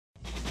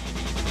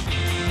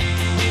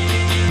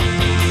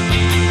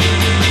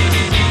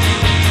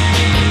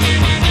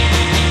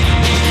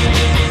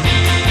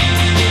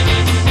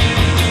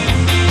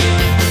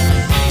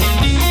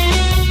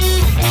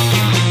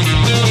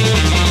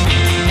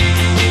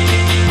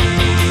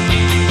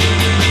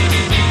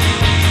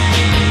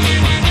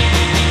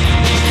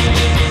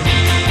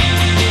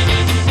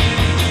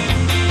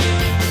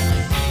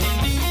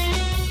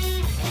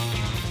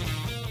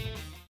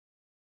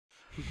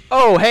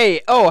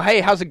hey,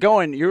 how's it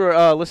going?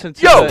 You're listening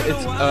to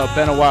it's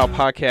been a while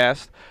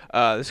podcast.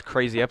 This is a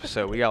crazy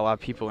episode. We got a lot of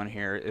people in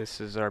here.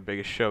 This is our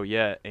biggest show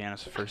yet, and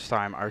it's the first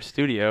time our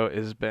studio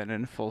has been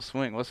in full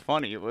swing. What's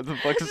funny? What the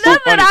fuck is so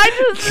funny?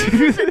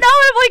 Now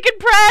I'm like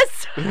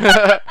impressed.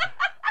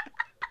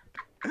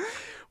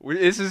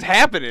 This is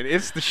happening.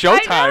 It's the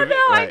showtime. I don't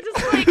know. Right. I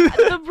just like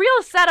the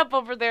real setup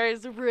over there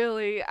is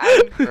really.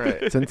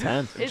 Right. It's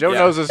intense. Joe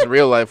knows us in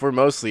real life. We're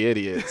mostly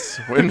idiots.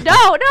 No. You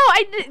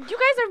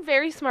guys are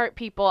very smart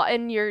people.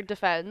 In your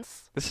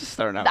defense, This is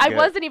starting out. I good.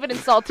 wasn't even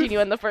insulting you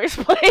in the first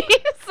place.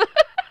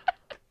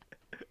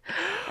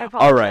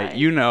 All right,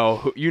 you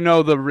know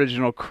the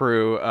original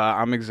crew.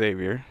 I'm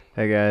Xavier.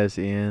 Hey guys,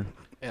 Ian.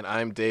 And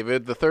I'm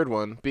David, the third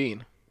one,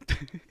 Bean.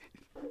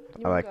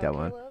 I like that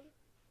one.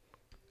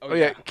 Oh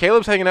yeah,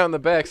 Caleb's hanging out in the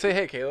back. Say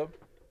hey, Caleb.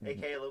 Hey,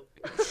 Caleb.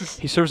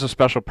 He serves a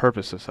special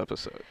purpose this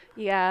episode.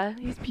 Yeah,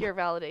 he's pure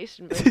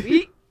validation,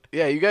 baby.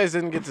 Yeah, you guys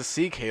didn't get to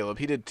see Caleb.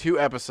 He did 2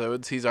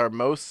 episodes. He's our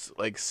most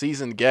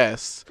seasoned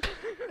guest.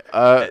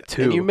 And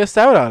you missed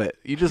out on it.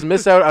 You just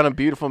missed out on a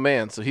beautiful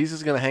man. So he's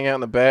just gonna hang out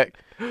in the back.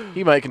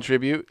 He might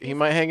contribute. He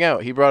might hang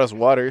out. He brought us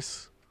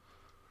waters.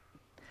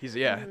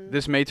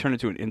 This may turn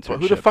into an internship. Well,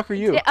 who the fuck are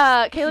you?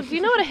 Caleb, do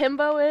you know what a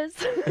himbo is?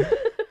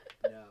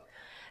 No.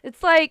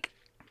 It's like,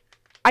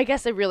 I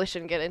guess I really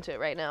shouldn't get into it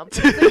right now. But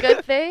it's a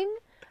good thing.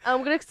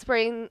 I'm gonna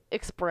explain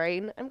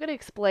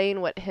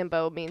what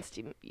himbo means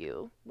to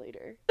you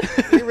later.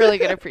 You're really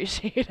gonna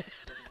appreciate it.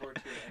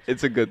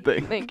 It's a good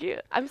thing. Thank you.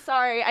 I'm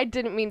sorry, I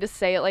didn't mean to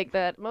say it like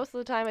that. Most of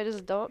the time, I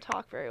just don't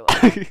talk very well.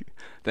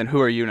 Then who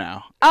are you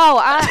now?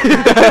 Oh,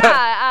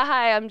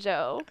 hi, I'm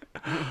Joe.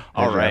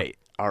 All right,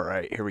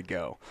 here we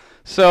go.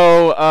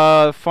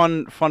 So,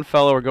 fun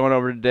fellow we're going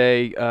over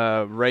today,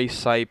 Ray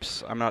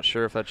Sipes. I'm not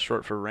sure if that's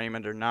short for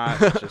Raymond or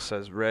not. It just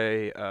says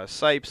Ray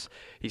Sipes.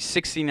 He's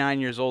 69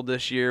 years old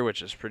this year,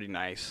 which is pretty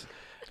nice.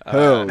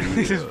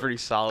 This is a pretty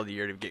solid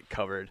year to get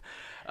covered.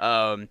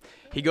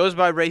 He goes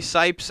by Ray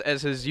Sipes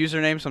as his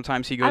username.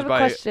 Sometimes he goes by.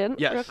 I have a question,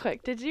 yes. real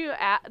quick. Does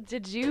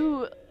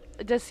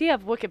he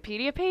have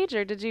Wikipedia page,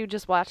 or did you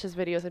just watch his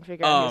videos and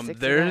figure out he was 69?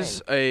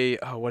 There's a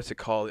what's it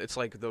called? It's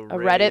like the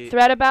Reddit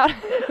thread about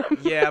him.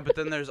 Yeah, but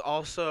then there's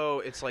also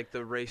it's like the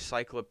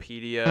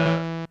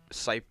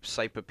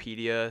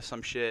Raycyclopedia-Sipematica,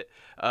 some shit.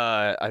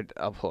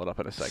 I'll pull it up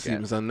in a second.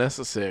 Seems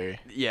unnecessary.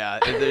 Yeah,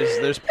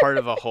 there's part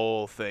of a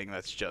whole thing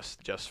that's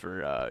just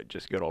for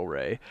just good old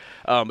Ray.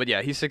 But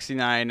yeah, he's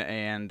 69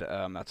 and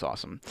that's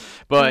awesome.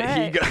 But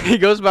right. he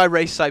goes by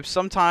Ray Sipes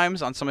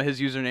sometimes on some of his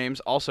usernames.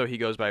 Also, he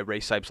goes by Ray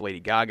Sipes Lady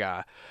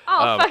Gaga.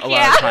 Oh, fuck a yeah.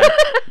 lot of time.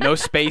 No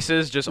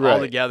spaces, just all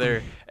Right.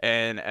 together.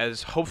 And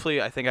as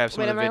hopefully I think I have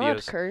some Wait, of the am I allowed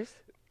to videos. curse?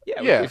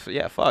 Yeah,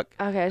 fuck.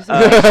 Okay.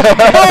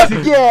 I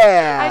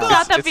Yeah!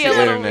 thought that'd It's be a the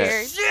little internet.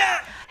 weird.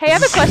 Hey, I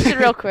have a question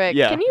real quick.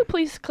 Yeah. Can you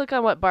please click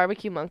on what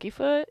barbecue monkey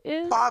foot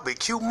is?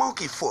 Barbecue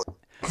monkey foot.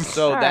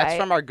 So that's Alright.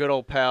 from our good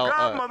old pal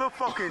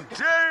motherfucking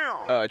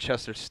damn.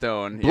 Chester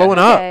Stone. Blowing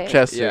Okay. up,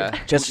 Chester. Yeah,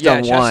 Just yeah.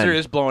 on Chester one.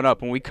 is blowing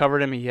up. When we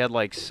covered him, he had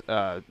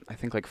I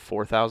think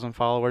 4,000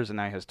 followers, and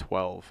now he has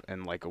 12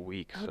 in like a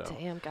week. Oh, So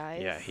damn,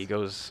 guys. yeah, he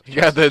goes. You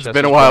got that. It's been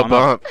Chester's a while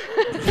blowing up.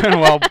 bump. It's been a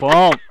while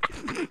bump.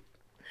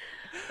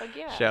 Like,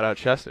 yeah. Shout out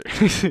Chester.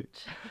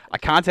 I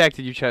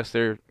contacted you,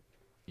 Chester.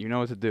 You know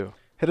what to do.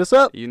 Hit us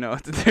up. You know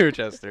what to do,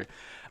 Chester.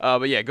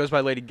 But yeah, it goes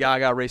by Lady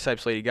Gaga. Ray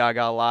Sipes Lady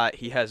Gaga a lot.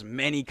 He has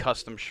many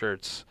custom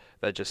shirts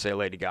that just say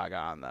Lady Gaga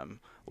on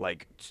them.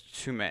 Like,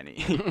 too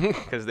many.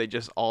 Because they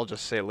all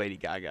just say Lady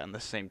Gaga in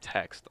the same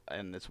text.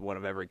 And it's one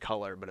of every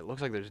color. But it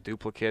looks like there's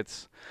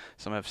duplicates.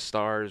 Some have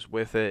stars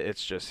with it.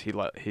 It's just, he's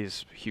a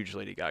huge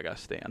Lady Gaga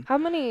stan. How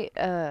many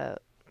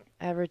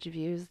average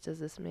views does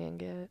this man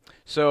get?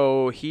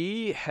 So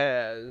he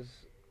has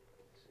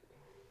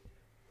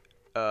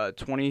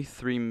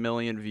 23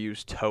 million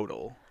views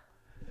total.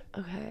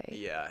 Okay.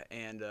 Yeah,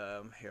 and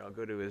here I'll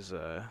go to his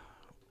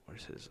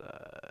where's it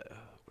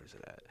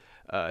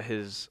at?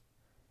 His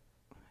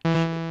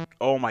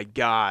oh my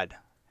god.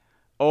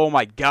 We're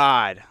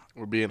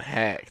being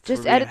hacked. Just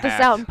We're being edit this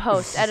out in hacked.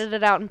 post. Edit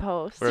it out in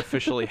post. We're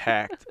officially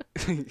hacked.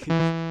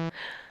 I'm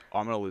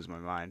gonna lose my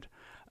mind.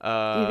 Do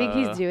you think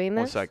he's doing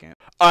this? 1 second.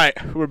 All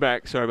right, we're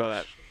back. Sorry about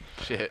that.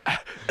 Shit.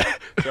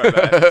 Sorry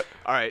about that.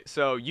 All right,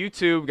 so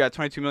YouTube got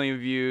 22 million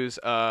views.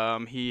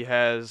 He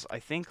has, I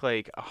think,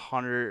 like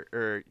 100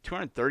 or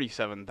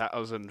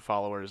 237,000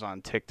 followers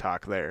on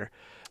TikTok there.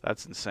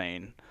 That's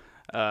insane.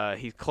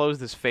 He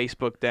closed his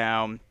Facebook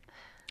down.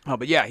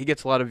 But yeah, he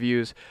gets a lot of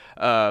views.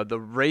 The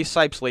Ray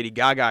Sipes Lady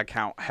Gaga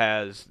account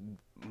has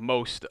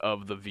most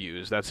of the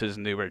views. That's his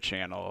newer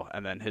channel.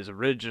 And then his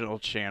original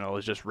channel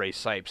is just Ray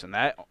Sipes, and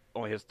that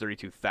only has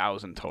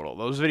 32,000 total.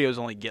 Those videos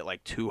only get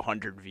like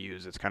 200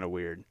 views. It's kind of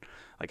weird,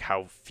 like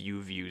how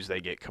few views they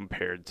get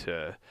compared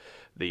to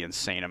the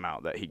insane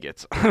amount that he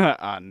gets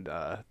on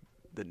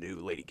the new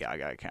Lady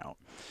Gaga account.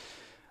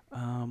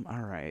 All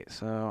right,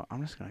 so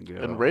I'm just gonna go.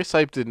 And Ray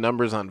Sipe did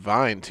numbers on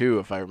Vine too,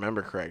 if I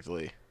remember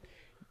correctly.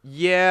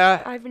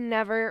 Yeah. I've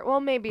never. Well,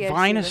 maybe I've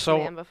Vine seen is this so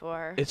man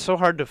before. It's so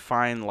hard to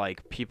find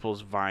like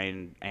people's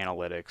Vine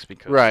analytics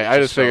because Right, I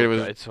it's just figured so it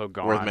was it's so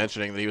gone. worth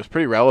mentioning that he was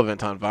pretty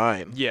relevant on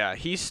Vine. Yeah,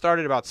 he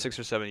started about 6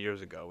 or 7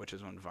 years ago, which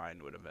is when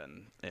Vine would have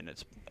been in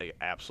its like,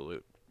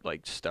 absolute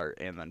like start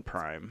and then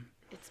prime.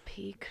 It's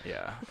peak.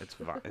 Yeah, it's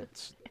Vine.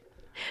 It's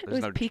It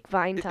was peak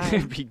Vine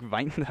time. peak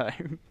Vine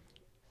time.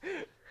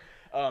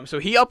 So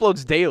he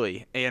uploads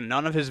daily, and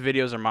none of his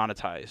videos are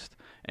monetized.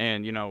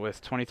 And, you know,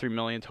 with 23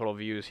 million total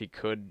views, he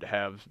could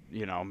have,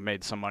 you know,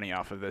 made some money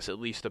off of this, at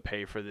least to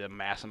pay for the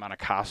mass amount of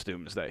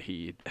costumes that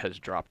he has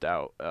dropped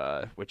out,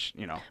 which,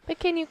 you know. But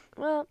can you?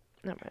 Well,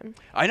 never mind.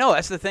 I know,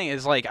 that's the thing,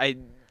 is like,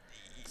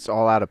 It's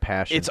all out of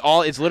passion. it's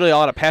literally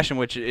all out of passion,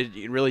 which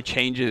it really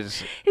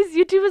changes. His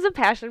YouTube is a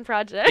passion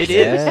project. It You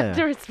is. have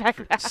to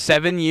respect that.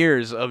 7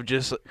 years of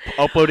just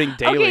uploading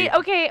daily.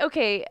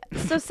 Okay.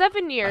 So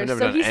 7 years. I've never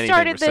So done he anything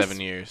started for this.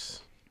 7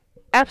 years.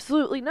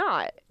 Absolutely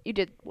not. You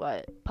did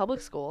what?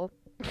 Public school.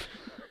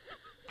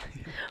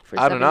 For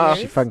I don't 7 know.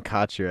 She years? fucking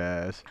caught your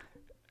ass.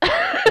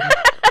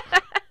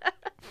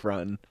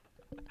 Front.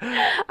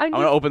 I'm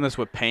going to open this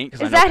with paint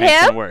because I Is know that paint's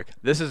him? going to work.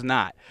 This is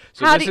not.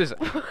 So How this do is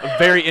a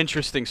very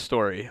interesting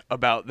story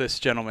about this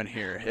gentleman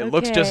here. It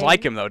looks just Okay.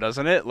 like him, though,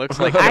 doesn't it? Looks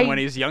like him when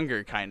he's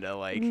younger, kind of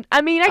like.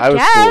 I mean, I I was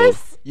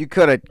guess You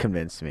could have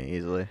convinced me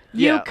easily.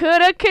 you Yeah,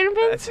 could have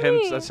convinced That's him.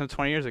 me. That's him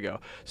 20 years ago.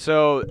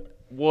 So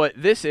what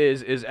this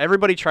is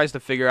everybody tries to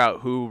figure out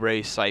who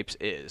Ray Sipe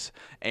is,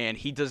 and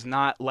he does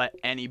not let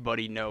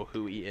anybody know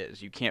who he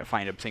is. You can't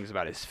find things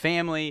about his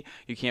family.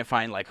 You can't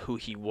find like who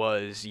he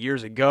was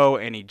years ago,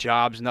 any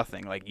jobs,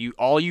 nothing. Like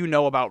all you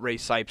know about Ray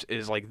Sipe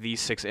is like these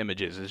 6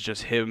 images. Is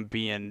just him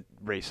being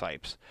Ray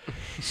Sipe.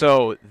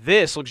 So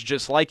this looks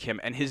just like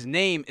him, and his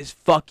name is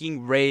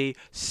fucking Ray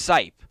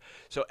Sipe.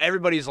 So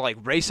everybody's like,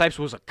 Ray Sipe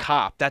was a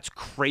cop. That's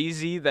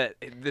crazy that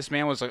this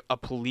man was a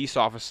police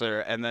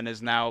officer and then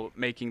is now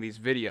making these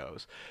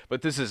videos.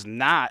 But this is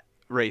not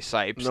Ray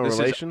Sipe. No this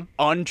relation? is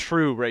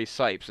untrue Ray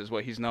Sipe is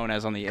what he's known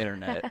as on the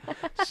internet.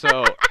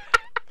 So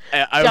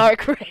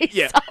Dark Ray.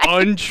 yeah,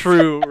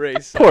 untrue Ray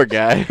Sipe. Poor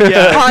guy.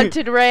 Yeah.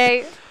 Haunted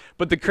Ray.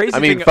 But the crazy I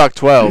mean, thing fuck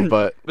 12,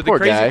 but But poor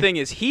the crazy guy. thing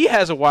is he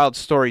has a wild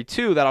story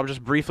too that I'll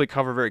just briefly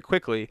cover very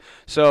quickly.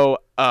 So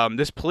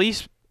this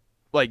police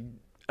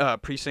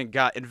precinct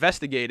got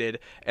investigated,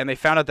 and they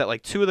found out that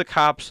like 2 of the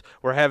cops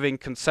were having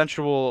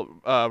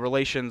consensual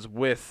relations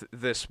with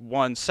this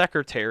one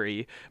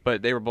secretary,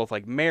 but they were both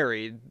like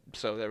married,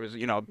 so there was,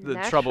 you know, the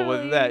trouble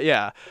with that.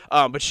 Yeah.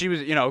 But she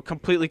was, you know,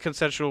 completely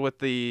consensual with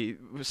the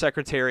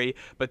secretary,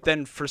 but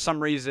then for some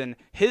reason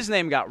his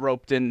name got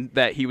roped in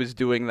that he was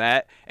doing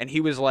that, and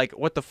he was like,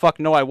 what the fuck,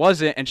 no I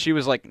wasn't, and she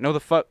was like, no the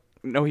fuck,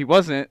 no he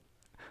wasn't.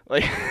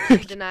 Like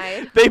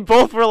Denied. they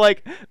both were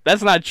like,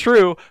 that's not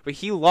true, but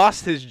he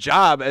lost his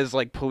job as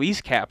like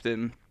police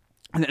captain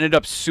and ended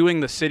up suing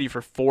the city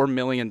for $4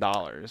 million.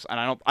 And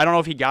I don't know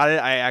if he got it.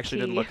 I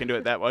actually didn't look into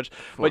it that much.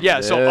 But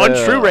yeah, so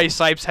untrue Ray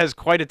Sipe has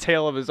quite a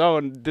tale of his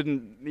own.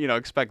 Didn't, you know,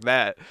 expect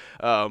that.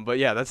 But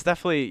yeah, that's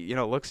definitely, you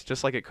know, looks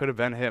just like it could have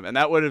been him. And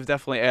that would have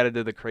definitely added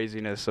to the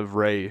craziness of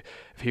Ray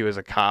if he was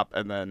a cop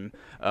and then,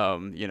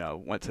 you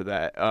know, went to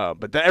that.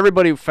 But then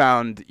everybody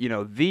found, you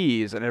know,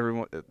 these, and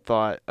everyone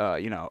thought,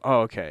 you know,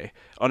 oh, okay,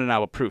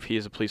 undeniable proof he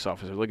is a police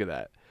officer. Look at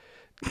that.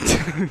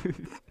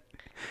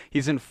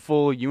 He's in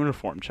full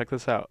uniform. Check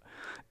this out.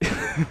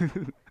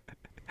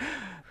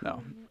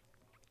 No.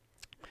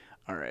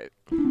 All right.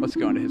 Let's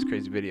go into his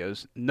crazy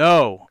videos.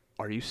 No.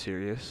 Are you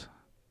serious?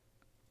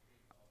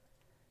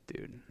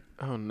 Dude.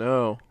 Oh,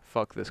 no.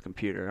 Fuck this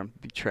computer. I'm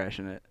be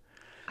trashing it.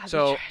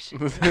 So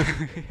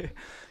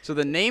So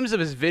the names of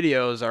his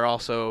videos are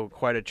also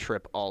quite a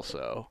trip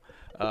also.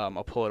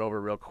 I'll pull it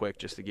over real quick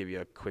just to give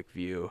you a quick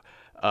view.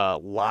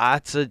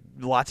 Lots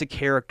of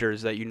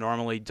characters that you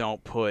normally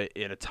don't put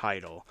in a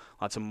title.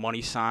 Lots of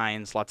money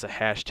signs, lots of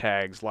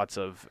hashtags, lots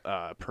of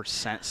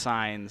percent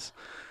signs.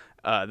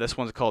 This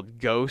one's called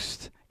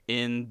Ghost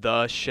in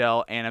the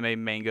Shell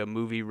Anime Manga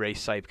Movie Ray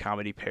Sipe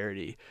Comedy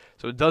Parody.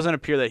 So it doesn't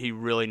appear that he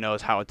really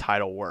knows how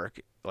titles work.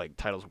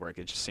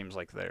 It just seems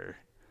like they're.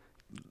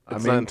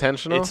 It's not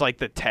intentional? It's like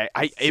the tag.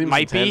 It Seems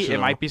might be. It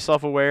intentional. might be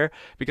self-aware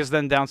because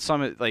then down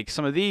some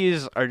of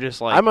these are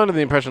just like. I'm under the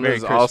impression Merry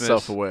this is all Christmas.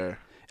 self-aware.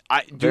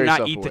 I do very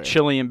not eat the self-aware.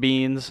 chili and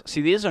beans. See,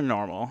 these are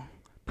normal.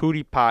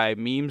 Pootie pie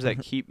memes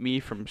that keep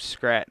me from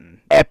scratting.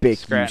 Epic,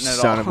 you Scratting it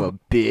son of all. a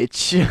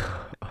bitch.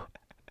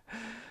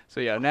 So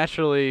yeah,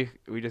 naturally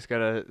we just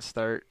gotta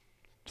start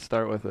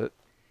with it.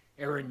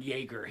 Aaron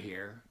Yeager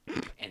here,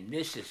 and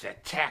this is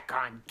Attack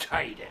on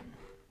Titan.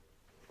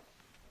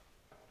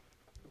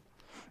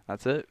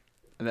 That's it.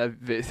 And that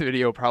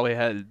video probably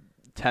had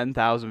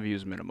 10,000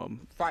 views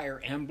minimum. Fire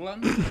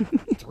Emblem,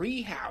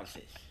 3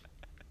 houses,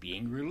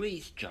 being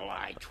released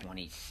July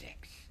 26th.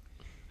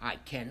 I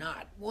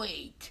cannot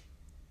wait.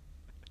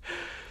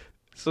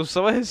 So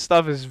some of his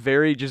stuff is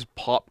very just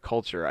pop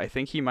culture. I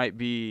think he might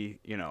be,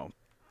 you know,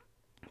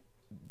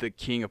 the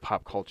king of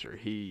pop culture.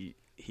 He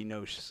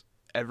knows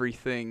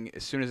everything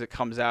as soon as it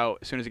comes out,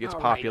 as soon as it gets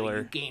All right, popular.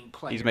 you game He's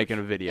players, making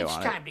a video it's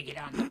on time it. to get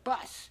on the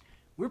bus.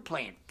 We're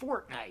playing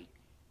Fortnite.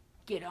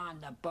 get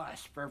on the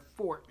bus for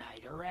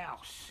Fortnite or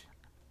else.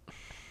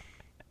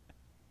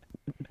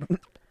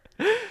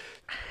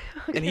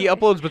 And he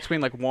uploads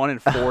between like 1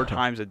 and 4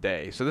 times a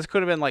day. So this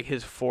could have been like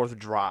his 4th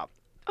drop.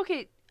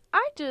 Okay,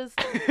 I just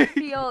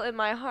feel in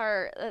my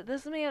heart that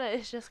this man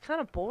is just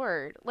kind of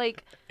bored.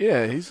 Like,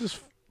 Yeah, he's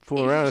just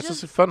fooling He's around. It's just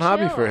a just fun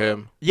hobby for chill.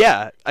 him.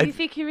 Yeah. do you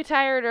think he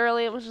retired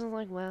early and was just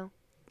like, well,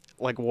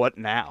 Like, what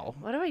now?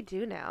 what do I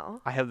do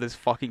now? I have this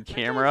fucking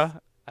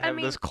camera. I I have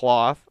mean- this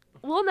cloth.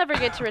 We'll never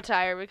get to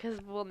retire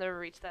because we'll never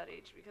reach that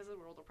age because the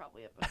world will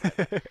probably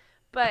end.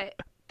 But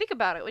think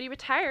about it. When you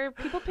retire,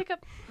 people pick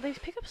up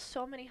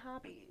so many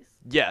hobbies.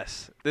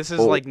 Yes. This is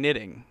Oh. like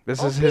knitting. This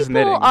Old is his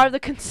people knitting. are the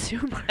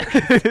consumers.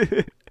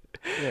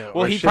 Yeah,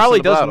 Well, or he shifts probably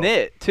in the does bottle.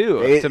 knit too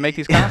It- to make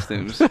these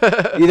costumes.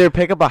 Either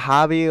pick up a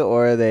hobby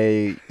or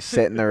they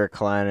sit in the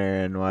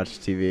recliner and watch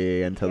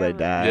TV until Yeah, they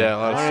die. Yeah, a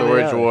lot of One or the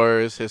Storage other.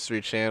 Wars, History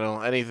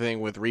Channel,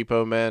 anything with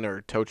repo men or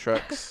tow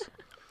trucks.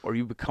 Or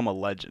you become a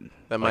legend.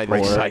 That Like might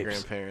Ray be my Sipes.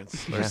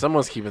 grandparents. Yeah. Or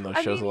someone's keeping those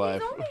I shows mean,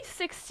 alive. he's only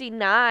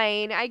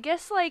 69. I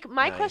guess, like,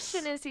 my Nice.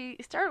 question is, he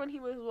started when he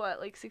was,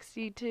 what, like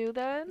 62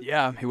 then?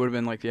 Yeah, he would have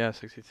been like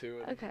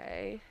 62.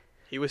 Okay.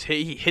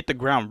 He hit the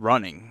ground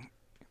running.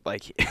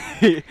 Like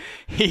he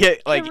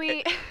hit like Can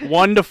we...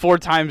 1 to 4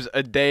 times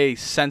a day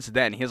since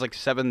then. He has like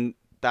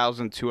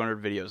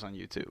 7,200 videos on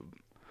YouTube. So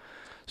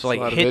That's a like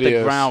lot of hit the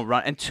videos. ground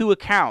run and 2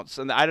 accounts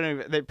and I don't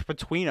even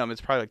between them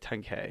it's probably like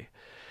 10K.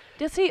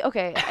 Does he...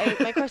 Okay,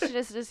 my question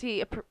is,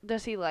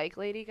 does he like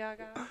Lady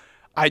Gaga?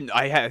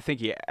 I think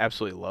he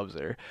absolutely loves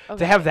her. Okay.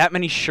 To have that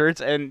many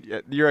shirts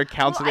and your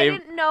accounts Well, I they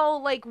didn't know,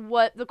 like,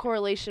 what the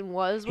correlation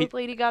was with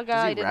Lady Gaga.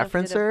 does he I didn't know if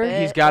reference it did a her?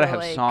 bit he's got to or, have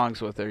like...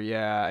 songs with her.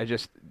 Yeah,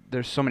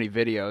 there's so many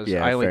videos.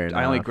 Yeah, I only fair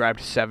enough.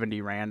 grabbed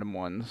 70 random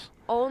ones.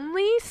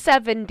 Only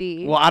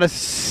 70. Well, out of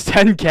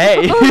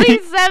 10K. Only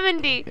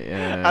 70.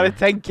 Yeah. Out of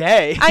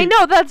 10K. I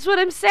know, that's what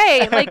I'm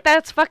saying. Like,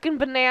 that's fucking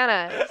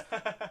bananas.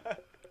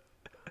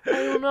 I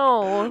don't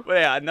know. But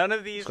yeah, none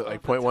of these. So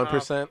like off the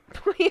top.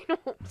 0.1%.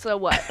 So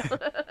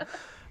what?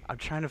 I'm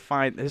trying to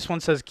find. This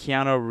one says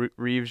Keanu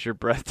Reeves, you're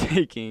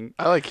breathtaking.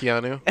 I like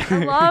Keanu.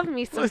 I love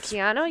me some Let's-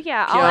 Keanu.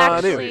 Yeah, I'll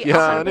Keanu, actually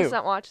Keanu.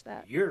 100% watch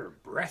that. You're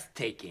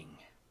breathtaking.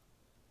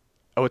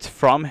 Oh, it's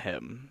from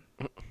him.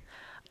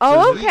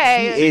 Oh, he-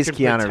 okay. he- Is could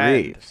Keanu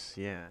pretend. Reeves.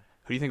 Yeah.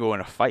 Who do you think will win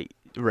a fight,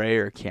 Ray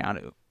or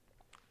Keanu?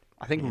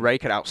 I think Ray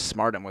could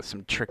outsmart him with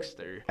some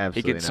trickster.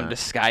 Absolutely He could some not.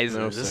 disguises.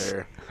 No,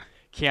 sir.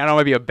 Keanu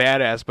might be a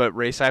badass, but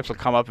Ray Sipes will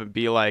come up and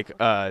be like,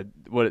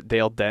 what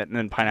Dale Denton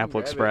in Pineapple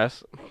Grab it.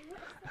 Express.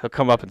 He'll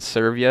come up and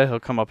serve you. He'll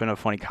come up in a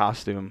funny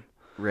costume.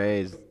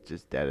 Ray's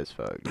just dead as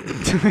fuck.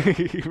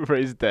 dude.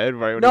 Ray's dead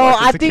right when No, he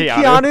walks I into think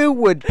Keanu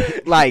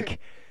would like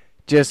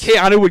just.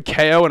 Keanu would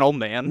KO an old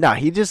man. No,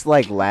 he just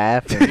like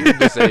laugh. He And, would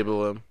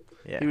disable him.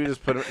 yeah. He would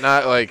just put him,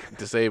 not like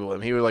disable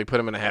him. He would like put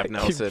him in a half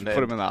Nelson Put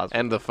him in the hospital.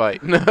 end the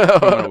fight. Put him in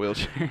a No.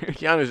 wheelchair.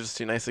 Keanu's just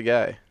too nice a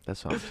guy.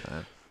 That's what I'm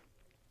saying.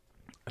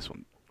 This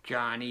one.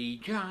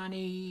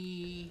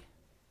 Johnny.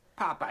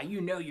 Papa,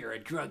 you know you're a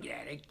drug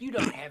addict. You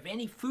don't have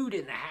any food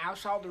in the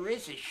house. All there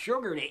is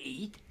sugar to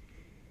eat.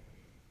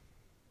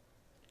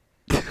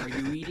 Are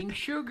you eating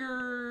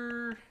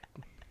sugar?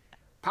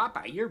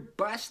 Papa, you're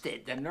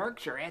busted. The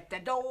narcs are at the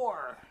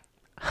door.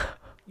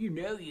 You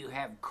know you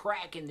have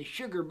crack in the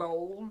sugar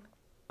bowl.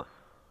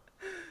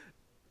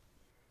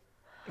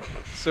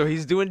 So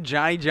he's doing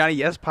Johnny,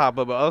 yes,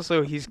 Papa, but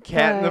also he's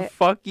cat in the But-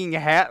 fucking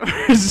hat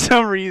for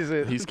some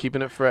reason. He's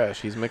keeping it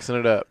fresh. He's mixing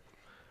it up.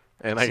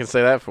 And I can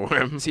say that for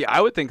him. See,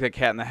 I would think that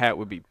Cat in the Hat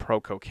would be pro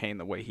cocaine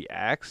the way he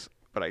acts,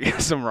 but I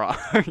guess I'm wrong.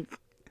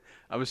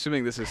 I'm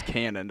assuming this is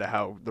canon to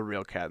how the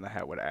real Cat in the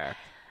Hat would act.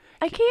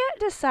 I can't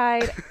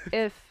decide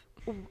if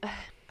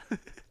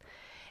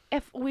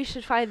we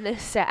should find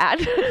this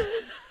sad.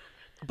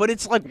 But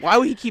it's like, why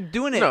would he keep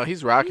doing it? No,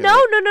 he's rocking No.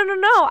 it.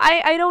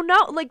 I don't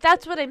know. Like,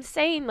 that's what I'm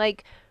saying.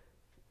 Like,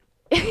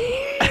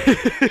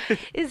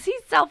 is he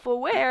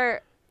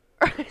self-aware,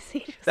 or is he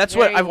just That's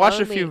what very I've watched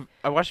lonely?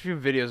 I watched a few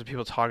videos of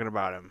people talking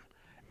about him,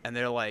 and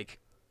they're like,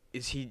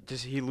 does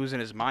he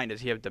losing his mind?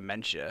 Does he have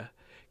dementia?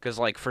 Because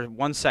like for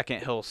 1 second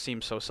he'll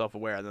seem so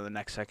self-aware, and then the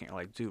next second you're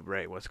like, dude,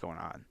 Ray, what's going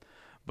on?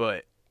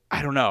 But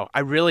I don't know.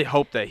 I really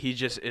hope that he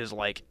just is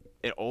like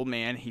an old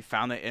man. He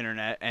found the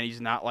internet, and he's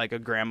not like a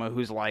grandma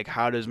who's like,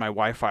 how does my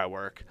Wi-Fi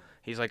work?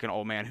 He's like an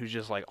old man who's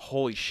just like,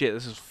 holy shit,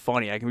 this is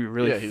funny. I can be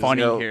really Yeah, he's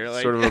funny got here.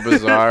 Like, sort of a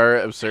bizarre,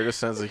 absurdist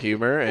sense of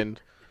humor,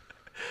 and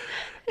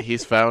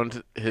he's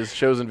found his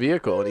chosen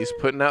vehicle, and he's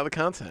putting out the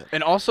content.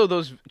 And also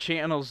those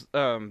channels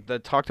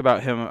that talked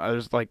about him,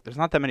 there's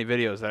not that many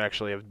videos that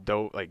actually have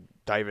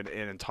diving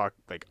in and talk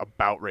like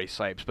about Ray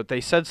Sipes, but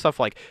they said stuff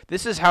like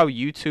this is how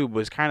YouTube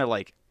was kind of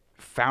like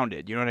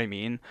founded, you know what I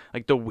mean?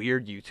 Like the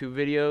weird YouTube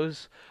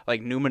videos,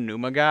 like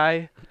Numa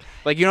guy.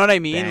 Like, you know what I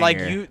mean? Like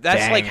Banger.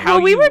 that's like Banger. how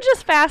Well, we you were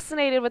just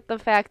fascinated with the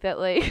fact that,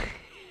 like,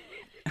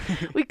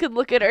 we could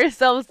look at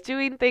ourselves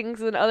doing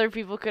things and other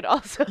people could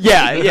also.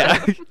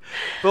 Yeah.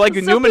 But like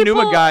Some Numa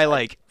people- guy,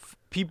 like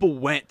people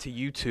went to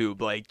YouTube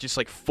like just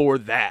like for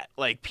that.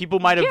 Like people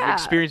might have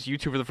experienced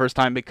YouTube for the first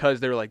time because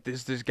they were like,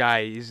 this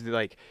guy, he's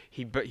like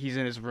he's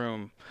in his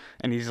room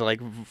and he's like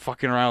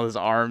fucking around with his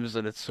arms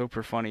and it's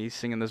super funny. He's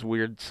singing this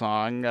weird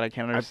song that I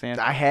can't understand.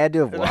 I had to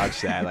have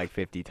watched that like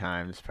 50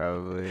 times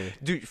probably.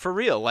 Dude, for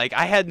real. Like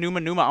I had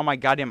Numa Numa on my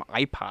goddamn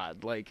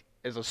iPod like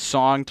as a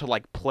song to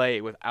like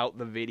play without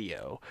the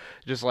video,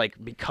 just like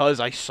because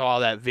I saw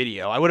that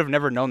video. I would have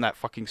never known that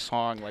fucking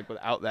song like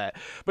without that.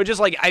 But just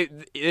like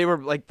they were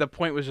like, the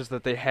point was just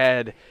that they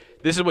had,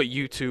 this is what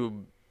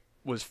YouTube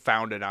was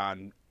founded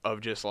on,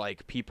 of just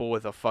like people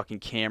with a fucking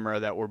camera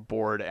that were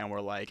bored and were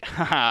like,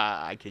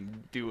 haha, I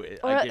can do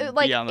it. Or I can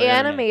like be on the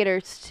internet.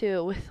 animators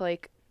too, with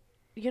like,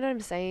 you know what I'm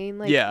saying?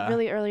 Like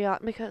really early on,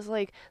 because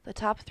like the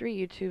top 3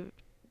 YouTube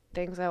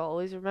things I will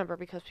always remember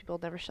because people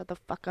never shut the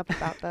fuck up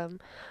about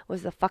them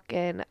was the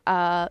fucking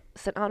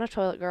Sit on a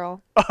Toilet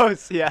Girl. Oh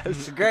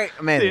yes, Great,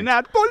 amazing.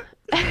 The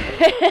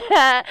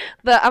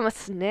I'm a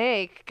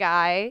snake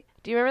guy.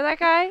 Do you remember that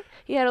guy?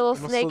 He had a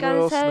little snake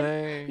on his head.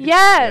 Snake.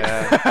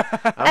 Yes.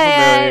 Yeah. I'm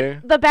and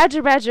familiar. the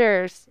Badger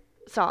Badgers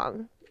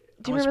song.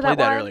 Do you remember that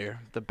played one? that earlier.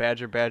 The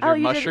Badger Oh,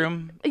 you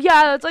mushroom.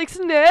 Yeah, it's like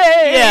snake.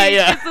 Yeah,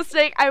 yeah. It's the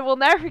snake. I will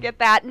never forget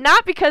that.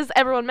 Not because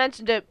everyone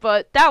mentioned it,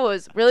 but that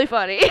was really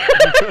funny.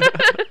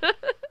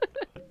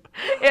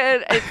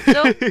 And it's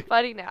still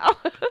funny now.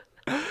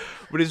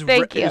 But is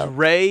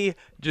Ray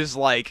just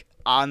like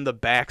on the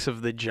backs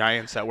of the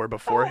giants that were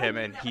before him,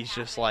 and he's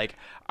just like,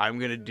 I'm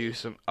gonna do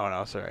some. Oh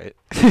no, it's alright.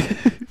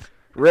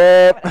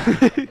 Rip.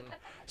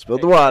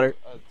 Spilled the water.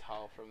 A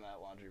towel from that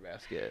laundry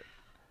basket.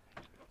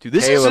 Dude,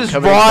 this Caleb, is as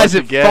come in raw once as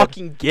it again.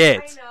 fucking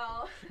gets. I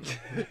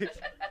know.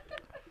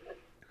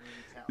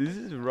 This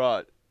is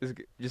raw.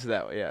 Just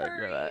that way, yeah.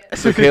 Grab that.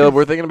 So Caleb,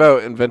 we're thinking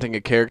about inventing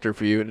a character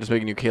for you and just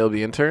making you Caleb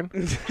the intern. I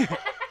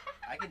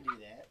can do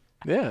that.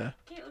 Yeah.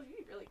 Caleb,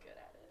 you're really good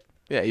at it.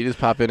 Yeah, you just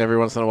pop in every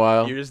once in a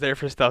while. You're just there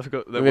for stuff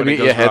that when Maybe it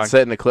get you a goes wrong.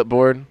 headset and a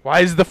clipboard.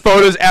 Why is the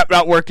Photos app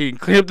not working?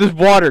 Clean up this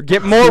water.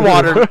 Get more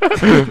water.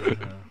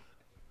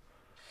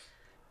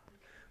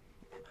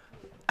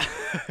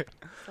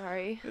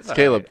 Sorry. It's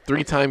Caleb,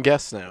 3-time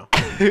guest now.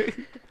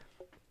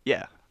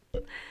 Yeah.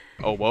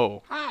 Oh,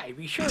 whoa. Hi,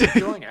 be sure to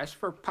join us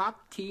for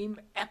Pop Team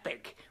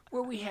Epic,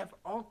 where we have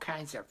all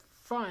kinds of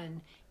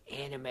fun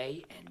anime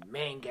and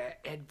manga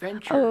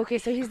adventure. Oh, okay.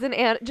 So he's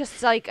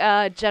just like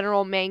a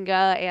general manga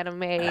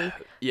anime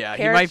Yeah,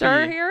 he might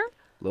character be. here.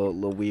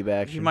 Little weeb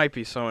action. He might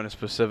be so in a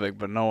specific,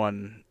 but no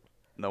one.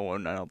 I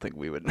don't think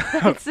we would know.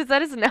 Is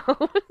that his nose?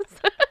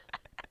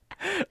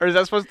 Or is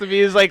that supposed to be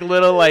his like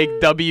little like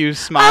W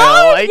smile?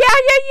 Oh, like,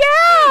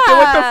 yeah. So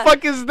what the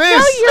fuck is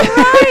this? No, you're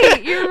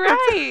right. You're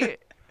right.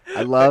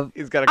 I love.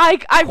 He's got a I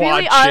quad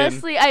really chin.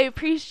 honestly I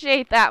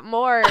appreciate that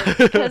more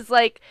because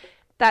like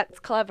that's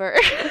clever.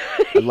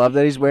 I love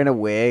that he's wearing a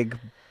wig,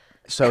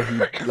 so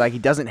he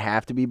doesn't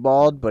have to be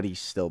bald, but he's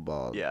still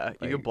bald. Yeah, you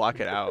Like, can block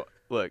it out.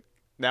 Look,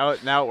 now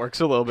it works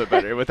a little bit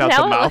better without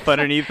Now the it mouth looks like-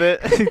 underneath it.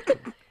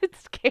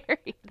 It's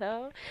scary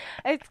though.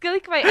 It's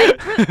like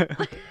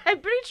I'm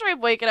pretty sure I'm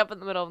waking up in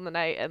the middle of the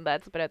night and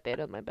that's been at the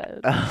end of my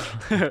bed.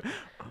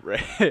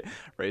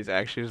 Ray's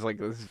actually just like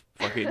this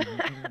fucking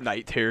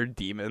night terror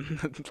demon,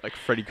 like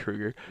Freddy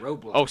Krueger.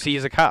 Roblox. Oh, see,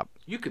 he's a cop.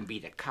 You can be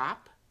the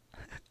cop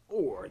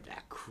or the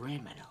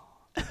criminal.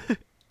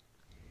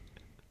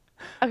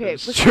 Okay,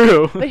 It's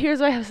true. but here's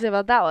what I have to say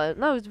about that one.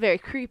 That was very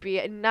creepy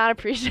and not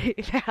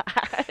appreciate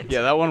that.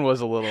 Yeah, that one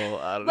was a little.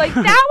 I don't Like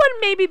know. that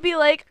one maybe be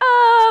like,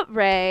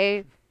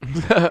 Ray.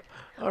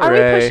 Are we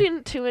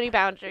pushing too many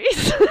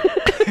boundaries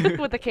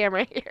with the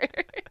camera here?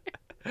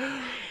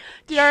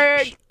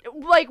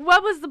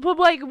 What was the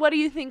what do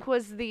you think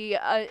was the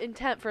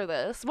intent for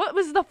this? What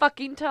was the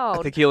fucking I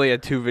tone? think he only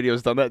had 2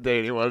 videos done that day,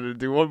 and he wanted to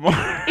do one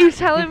more. You're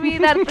telling me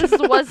that this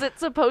wasn't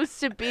supposed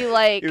to be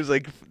like He was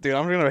like, "Dude,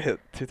 I'm gonna hit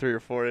 2, 3, or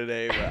 4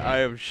 today, but I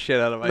am shit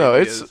out of No,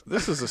 ideas."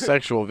 this is a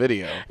sexual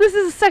video. this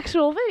is a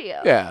sexual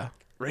video. Yeah.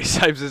 Ray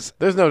Sipes is.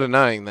 There's no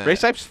denying that. Ray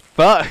Sipes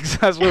fucks.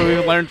 That's what we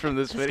learned from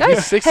this video.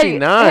 He's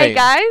 69. Hey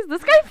guys,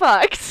 this guy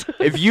fucks.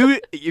 If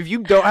you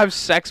don't have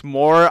sex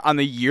more on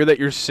the year that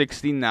you're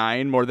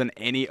 69 more than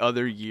any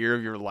other year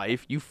of your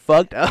life, you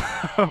fucked up.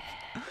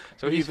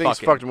 So Who do you he's think's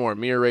fucking. fucked more,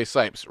 me or Ray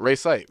Sipes? Ray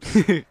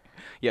Sipes.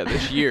 Yeah,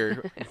 this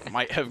year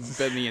might have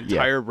been the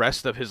entire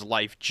rest of his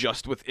life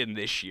just within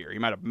this year. He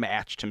might have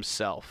matched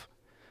himself.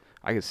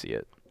 I can see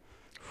it.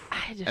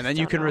 I just And then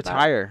you don't can know about-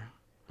 retire.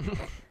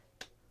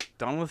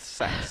 Done with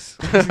sex.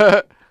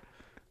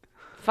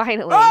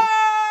 Finally.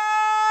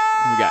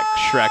 We got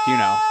Shrek, you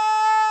know.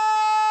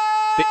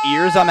 The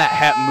ears on that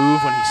hat move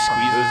when he This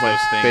squeezes is my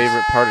those things.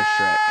 favorite part of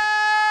Shrek.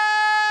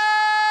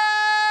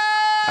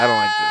 I don't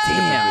like this. Skip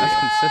the Damn, that's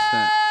video.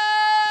 consistent.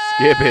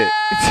 Skip it.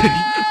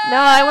 No,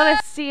 I want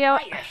to see how.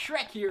 Hiya,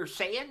 Shrek here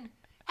saying,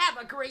 have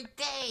a great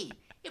day.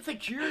 If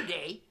it's your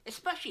day,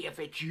 especially if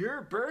it's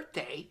your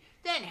birthday,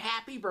 then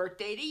happy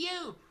birthday to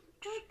you.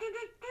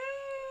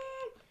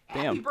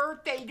 Happy Damn.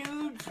 birthday,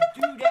 dudes,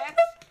 dudettes.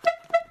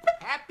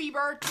 Happy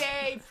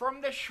birthday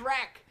from the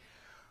Shrek.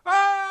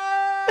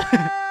 Alright,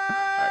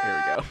 here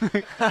we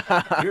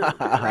go. You're Oh,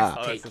 that's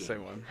the breathtaking.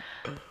 same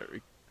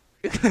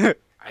one.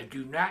 I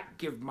do not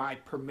give my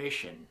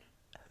permission.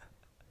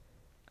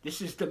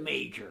 This is the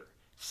major.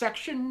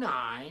 Section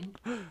 9,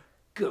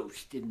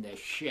 Ghost in the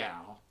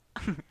Shell.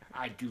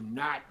 I do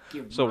not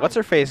give So my what's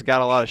her face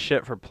got a lot of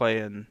shit for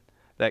playing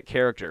that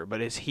character,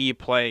 but is he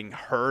playing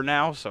her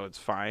now? So it's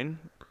fine.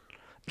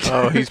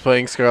 Oh, he's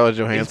playing Scarlett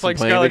Johansson He's playing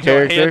playing Scarlett the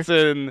character?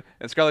 Johansson,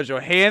 and Scarlett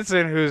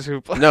Johansson,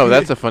 who plays... No,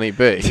 that's a funny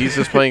bit. He's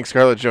just playing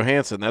Scarlett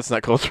Johansson. That's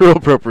not cultural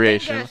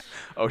appropriation.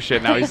 Oh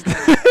shit! Now he's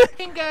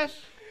Fingers.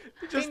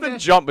 just the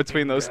jump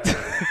between those two.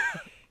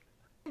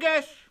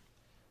 Fingers.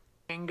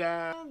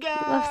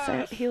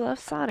 Fingers. He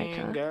loves Sonic,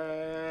 huh?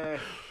 Fingers.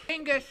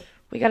 Fingers.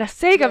 We got a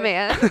Sega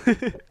man.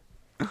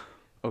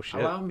 Oh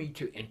shit! Allow me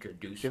to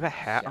introduce Do you have a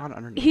hat on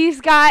underneath?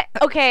 He's got,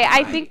 okay,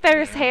 I think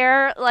there's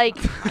hair, like,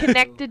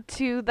 connected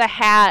to the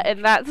hat,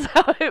 and that's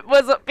how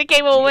it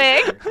became a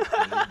wig.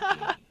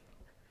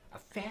 A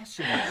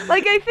fascinating.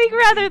 Like, I think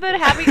rather than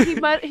having,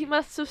 he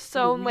must have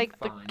sewn, like,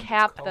 the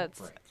cap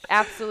that's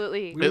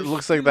absolutely... It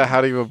looks like the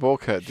How Do You Have a Bowl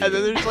Cut, dude. And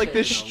then there's like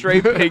this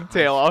straight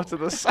pigtail off to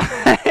the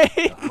side.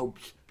 The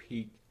Hopes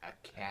Peak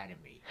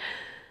Academy.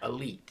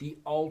 Elite, the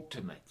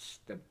ultimates,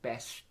 the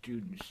best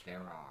students there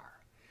are.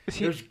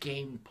 There's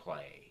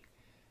gameplay.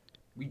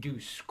 We do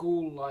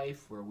school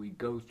life where we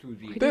go through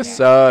the This academy.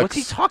 sucks. What's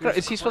he talking about?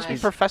 Is he supposed to be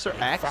Professor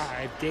X?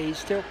 5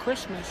 days till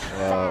Christmas.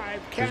 Well, 5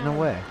 there's no count.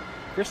 way.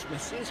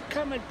 Christmas is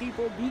coming,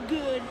 people. Be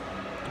good.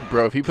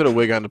 Bro, if he put a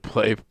wig on to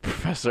play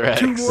Professor X.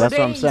 2 more That's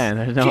what I'm days. saying.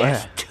 There's no way.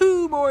 Just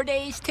 2 more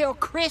days till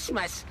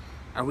Christmas.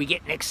 Are we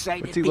getting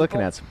excited? What's he people?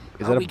 looking at?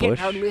 Is Are that we a getting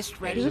bush? our list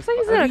ready? He looks like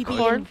he's Are in we a being-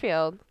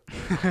 cornfield.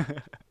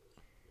 Here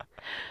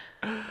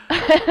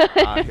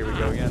we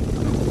go again.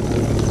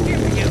 Here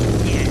we go again.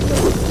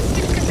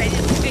 Because I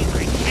didn't pay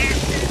my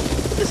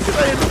taxes. Just because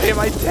I didn't pay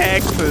my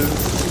taxes.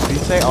 Did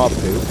you say all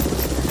poop?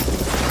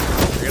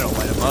 You're gonna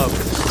light him up.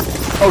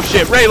 Oh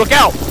shit! Ray, look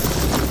out!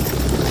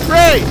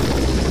 Ray!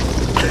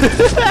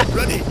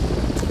 Ready.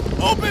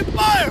 Open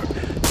fire!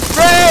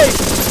 Ray!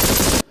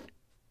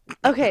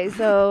 Okay,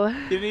 so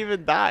He didn't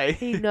even die.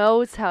 he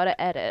knows how to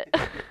edit.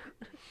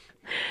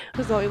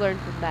 That's what we learned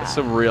from that.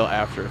 Some real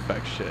After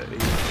Effects shit.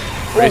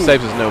 Ray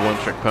Sipe is no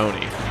one-trick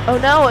pony. Oh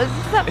no, is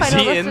this that Is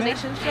Final he in there?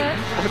 Destination shit?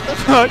 What the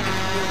fuck?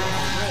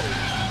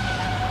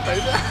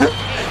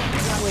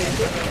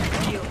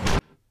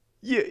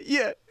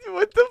 Yeah.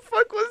 What the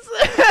fuck was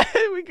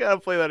that? We gotta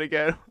play that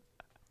again.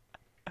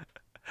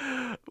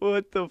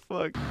 What the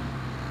fuck?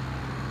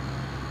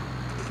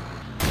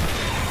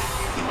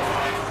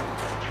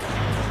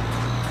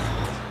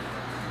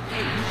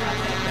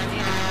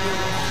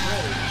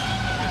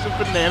 There's a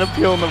banana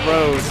peel in the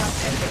road.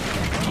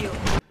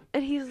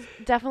 And he's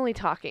definitely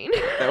talking.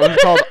 That one's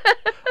called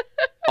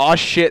Aw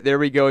Shit, There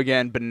We Go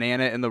Again,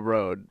 Banana in the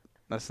Road.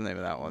 That's the name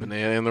of that one.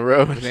 Banana in the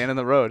road. Banana in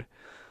the Road.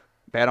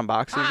 Bad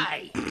unboxing.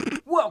 Hi.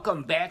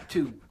 Welcome back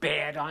to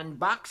Bad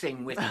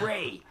Unboxing with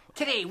Ray.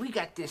 Today we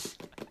got this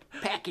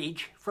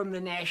package from the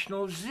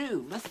National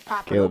Zoo. Let's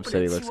pop it Caleb open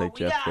said he and see looks what like we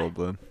Jeff got.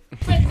 Goldblum.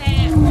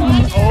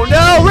 Oh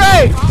no,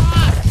 Ray!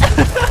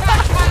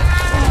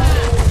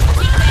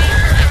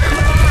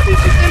 He's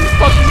just in the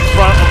fucking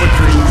front of a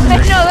tree. I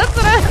know, that's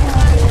what I...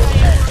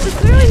 So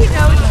clearly he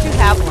knows to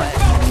have one.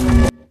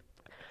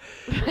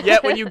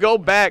 Yet when you go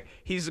back,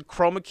 he's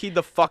chroma keyed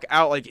the fuck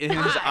out. Like in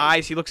his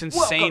eyes, he looks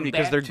insane Welcome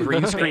because back they're to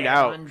green Bad screened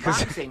out.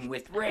 Unboxing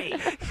with Ray.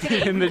 He Today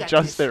didn't we got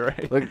adjust this it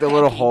right. Look at the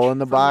little hole in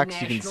the package box.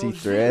 from You the can see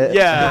National through Zoo. it.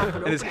 Yeah,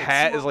 Open and his it, see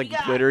hat what is like we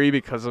got. glittery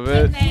because of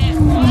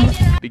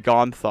it. Be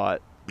gone,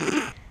 thought.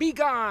 Be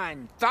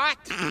gone, thought.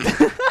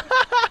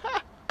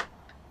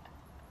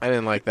 I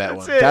didn't like that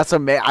That's one. it. That's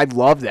amazing. I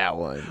love that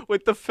one.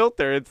 With the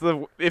filter, it's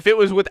the. If it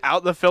was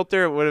without the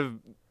filter, it would have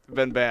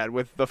been bad.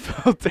 With the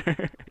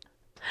filter.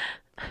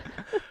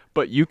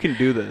 But you can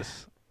do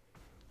this.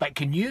 But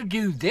can you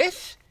do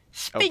this?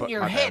 Spin but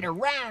your my head bad.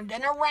 around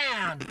and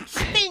around.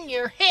 Spin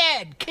your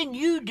head. Can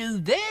you do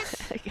this?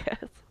 I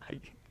guess.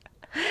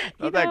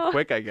 Not that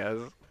quick, I guess.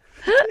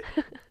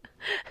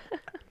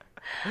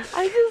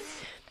 I just...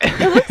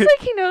 It looks like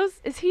he knows...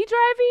 Is he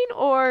driving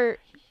or...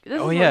 This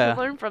Oh, is yeah. what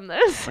we learned from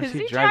this. Or is Is he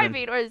he driving?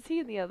 driving or is he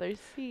in the other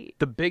seat?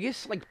 The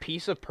biggest like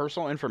piece of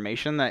personal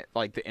information that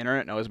like the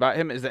internet knows about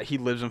him is that he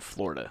lives in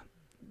Florida.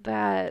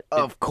 That...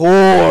 Of course.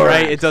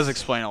 Right? It does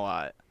explain a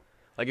lot.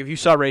 Like if you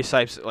saw Ray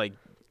Sipe's like.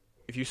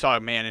 If you saw a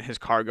man in his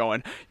car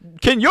going,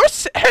 "Can your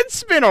head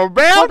spin around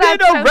Well, and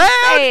that's what I'm around?"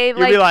 saying.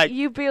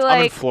 You'd be like, I'm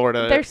 "I'm in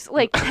Florida." There's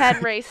like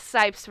 10 Ray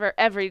Sipes for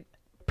every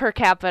per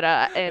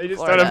capita in They just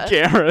Florida. don't have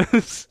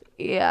cameras.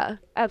 Yeah,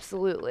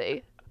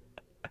 absolutely.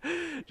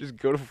 Just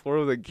go to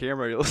Florida with a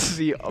camera. You'll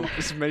see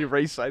as many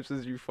Ray Sipes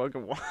as you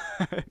fucking want.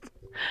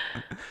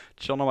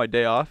 Chilling on my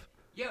day off.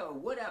 Yo,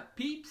 what up,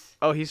 peeps?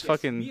 Oh, he's Just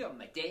fucking. me on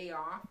my day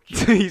off.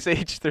 He's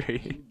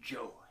H3.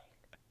 Enjoy.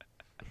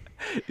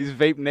 He's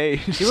vape Nate.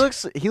 He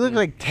looks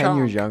like 10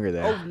 years younger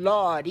than. Oh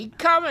Lord, he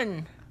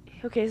coming.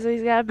 Okay, so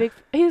he's got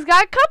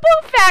a couple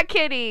fat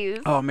kitties.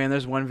 Oh man,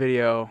 there's one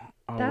video.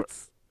 Oh,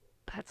 That's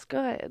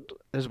good.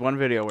 there's one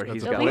video where That's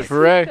he's a got point like for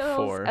Ray. Feels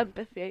 4.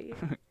 empathy.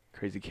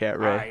 Crazy Cat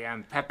Ray. I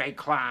am Pepe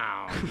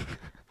Clown.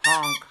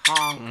 Honk,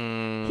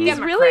 honk. He's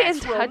really in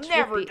Democrats will touch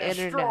never with the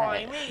destroy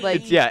internet. me.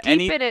 Like, It's-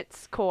 deep in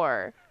its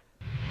core.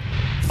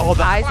 Oh,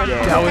 Eyes are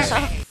that was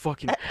black.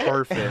 fucking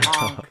perfect.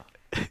 Honk.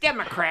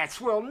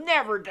 Democrats will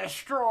never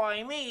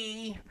destroy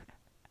me.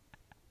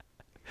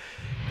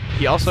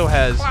 He also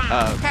has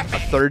a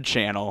third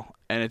channel,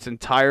 and it's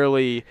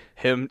entirely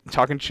him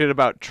talking shit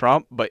about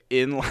Trump, but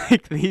in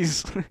like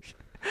these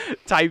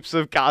types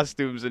of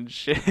costumes and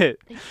shit.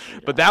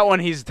 But that one,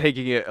 he's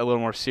taking it a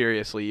little more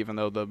seriously, even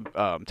though the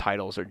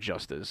titles are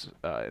just as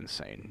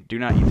insane. Do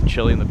not eat the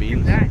chili and the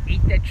beans. Do not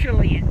eat the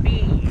chili and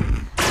beans.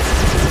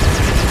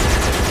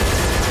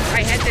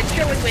 I had the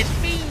chili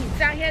with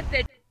beans. I had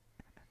the...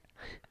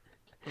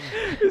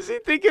 Is he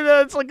thinking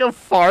that it's like a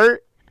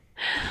fart,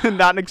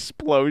 not an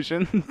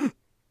explosion?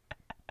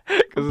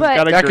 Because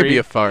But- That could be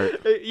a fart.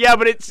 Yeah,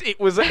 but it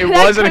was That an could be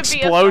a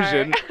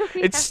explosion. fart.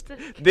 We It's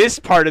have to- this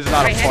part is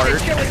not I a had the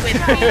fart. chili with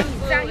beans. I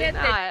Absolutely had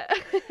the... not.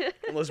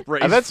 Unless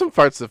I've had some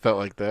farts that felt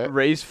like that.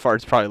 Ray's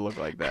farts probably look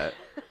like that.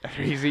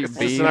 He's eating It's just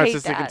beans. an hate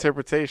artistic that.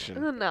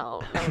 interpretation.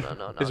 No.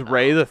 Is no.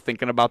 Ray the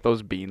thinking about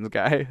those beans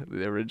guy?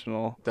 The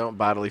original. Don't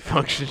bodily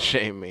function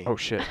shame me. Oh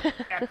shit.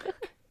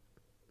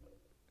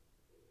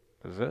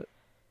 Is it?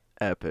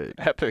 Epic.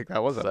 Epic.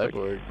 That was epic.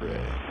 Cyborg Ray.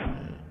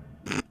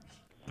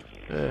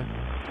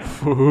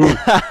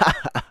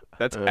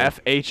 That's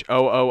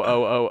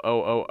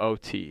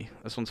FHOOOOOOOT.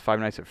 This one's Five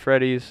Nights at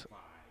Freddy's.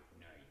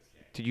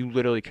 Dude, you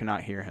literally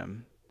cannot hear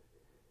him.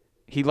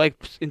 He like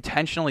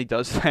intentionally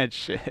does that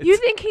shit. You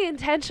think he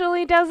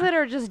intentionally does it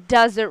or just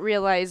doesn't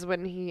realize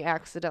when he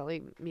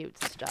accidentally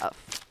mutes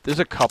stuff? There's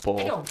a I couple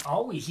don't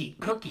always eat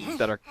cookies,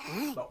 that are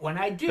but when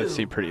I do, that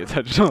seem pretty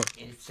intentional.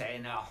 it's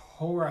in a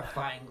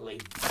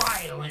horrifyingly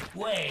violent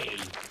way.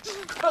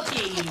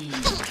 Cookies!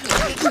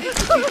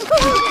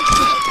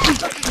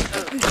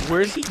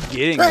 Where's he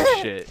getting this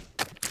shit?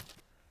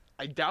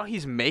 I doubt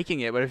he's making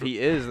it, but if he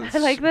is, I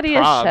like that he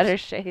has props. shutter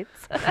shades.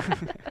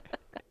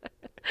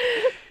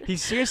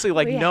 He's seriously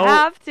like we no,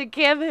 have to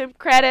give him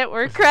credit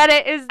where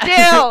credit is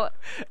due.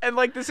 and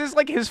like this is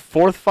like his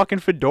fourth fucking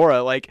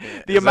fedora. Like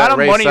the Is amount that of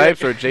Ray money,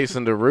 Sipes or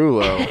Jason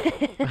Derulo?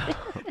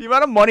 the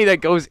amount of money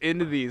that goes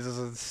into these is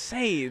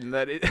insane.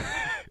 That it.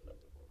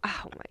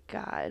 Oh my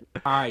god.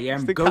 I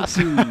am the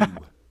Goku.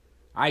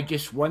 I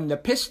just won the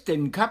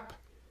Piston Cup,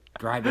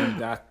 driving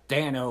the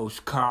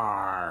Thanos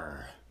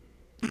car.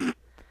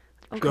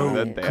 Go.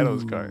 That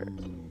Thanos card.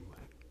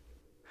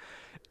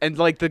 And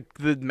like the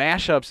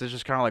mashups is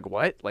just kind of like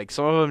what? Like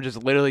some of them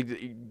just literally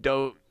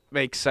don't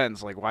make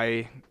sense. Like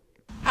why?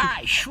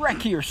 Hi,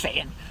 Shrek here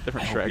saying,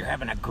 Different I hope Shrek. you're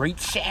having a great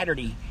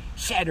Saturday.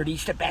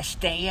 Saturday's the best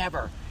day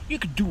ever. You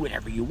can do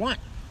whatever you want.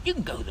 You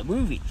can go to the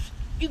movies.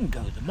 You can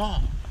go to the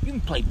mall. You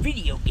can play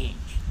video games.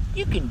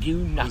 You can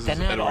do This is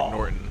nothing at Edward all.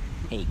 Norton.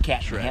 Hey,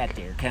 cat in the hat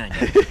there, kind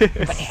of.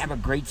 But have a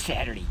great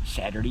Saturday.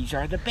 Saturdays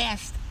are the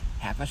best.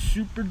 Have a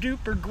super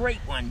duper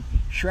great one.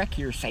 Shrek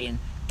here saying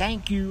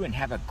thank you and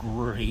have a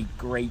great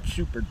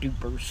super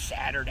duper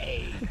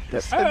Saturday.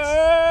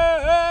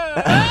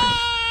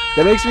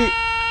 That makes me.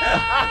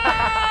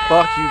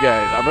 Fuck you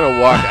guys. I'm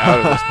gonna walk out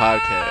of this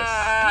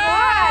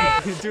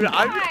podcast. Dude,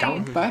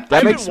 That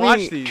I makes haven't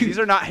watched me. these. These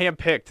are not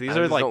handpicked. These I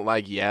are just like don't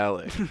like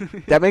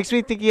yelling. That makes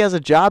me think he has a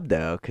job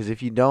though, because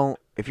if you're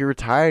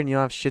retired and you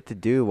don't have shit to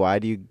do, why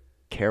do you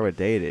care what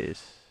day it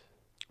is?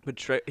 But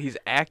he's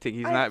acting.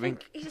 He's I not being.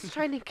 think he's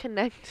trying to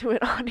connect to an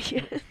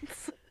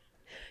audience.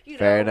 You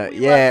Fair know, enough.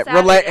 we Yeah,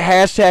 love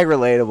hashtag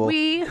relatable.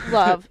 We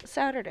love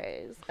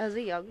Saturdays as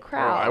a young Bro,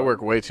 crowd. I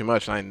work way too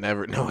much and I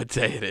never know what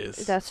day it is.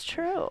 That's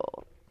true.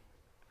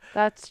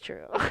 That's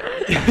true.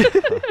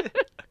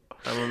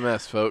 I'm a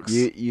mess, folks.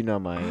 You know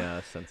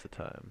my sense of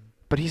time.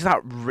 But he's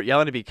not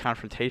yelling to be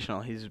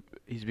confrontational.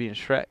 He's being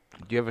Shrek.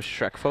 Do you have a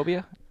Shrek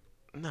phobia?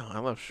 No, I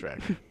love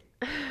Shrek.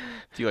 Do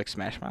you like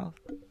Smash Mouth?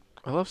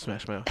 I love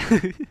Smash Mouth.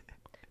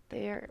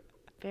 They are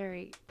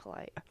very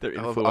polite. They're I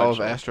love influential. all of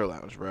Astro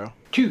Lounge, bro.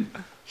 Two,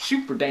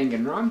 super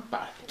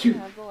Danganronpa. Two,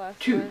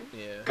 two.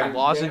 The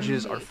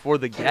lozenges are for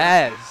the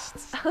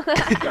guests.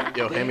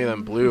 Yo, hand me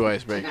them blue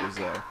icebreakers,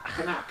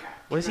 though.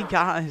 What has he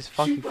got on his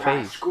fucking Super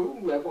high face? school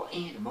level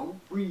animal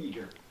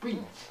breeder.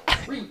 Breeds.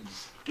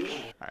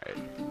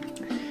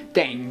 Alright.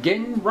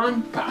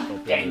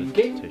 Danganronpa.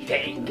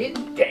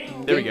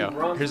 Dangan. There we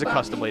go. Here's a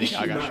custom Lady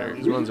Gaga shirt.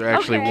 These ones are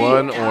actually Okay.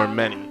 one or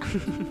many.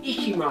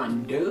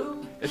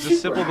 Ishimondo. It's a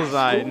simple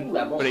design,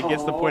 but it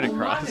gets the point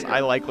across. I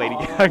like Lady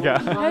Gaga.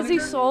 Has he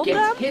sold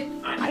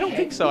them? I don't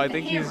think so. I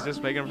think he's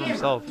just making them for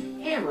himself.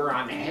 Hammer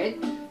on the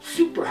head.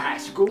 Super high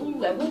school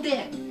level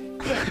dead.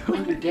 Dead.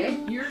 Under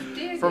dead, you're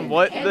dead. From and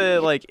what head the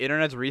like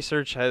internet's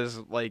research has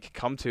like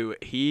come to,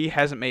 he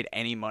hasn't made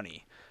any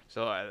money.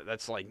 So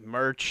that's like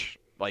merch,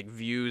 like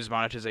views,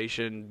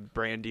 monetization,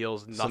 brand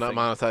deals, nothing. So not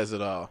monetized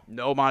at all.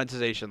 No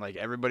monetization. Like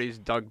everybody's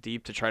dug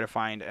deep to try to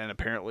find, and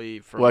apparently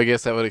from Well, I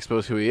guess that would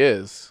expose who he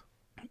is.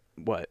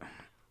 what?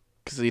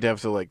 Because he'd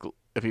have to, like,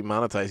 if he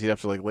monetized, he'd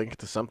have to, like, link it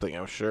to something,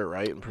 I'm sure,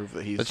 right? And prove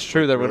that he's That's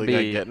true, there would really good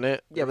at be- getting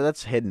it. Yeah, but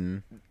that's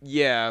hidden.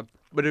 Yeah,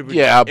 But it would,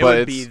 Yeah, it but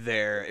would be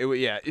there. It would,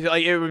 yeah.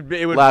 Like it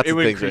would Lots it of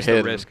would things are increase the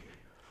hidden. risk.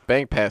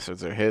 Bank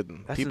passwords are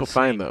hidden. That's People insane.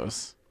 find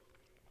those.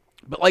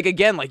 But like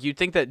again, like you'd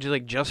think that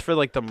just for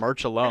like the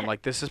merch alone,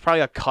 like this is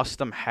probably a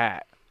custom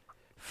hat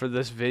for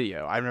this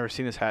video. I've never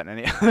seen this hat in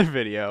any other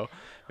video.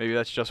 Maybe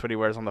that's just what he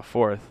wears on the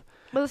 4th.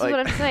 But this Like- is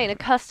what I'm saying, a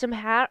custom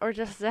hat or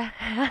just a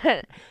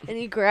hat. And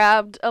he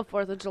grabbed a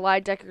 4th of July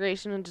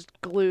decoration and just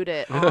glued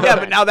it on. Yeah,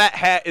 but now that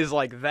hat is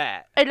like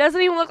that. It doesn't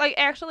even look like,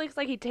 actually looks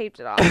like he taped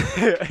it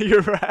off.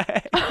 You're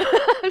right.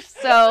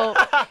 So,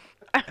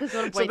 I just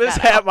want to So point this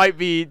that hat out. might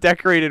be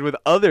decorated with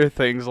other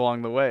things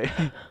along the way.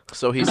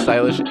 So he's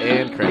stylish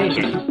and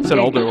crafty. It's an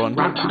older one.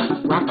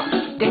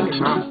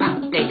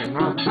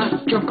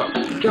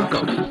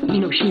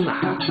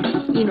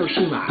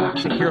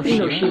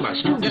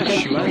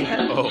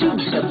 Oh,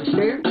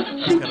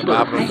 that's kind of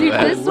bopping See, for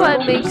that. this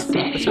one makes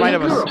This might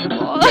have a. Oh,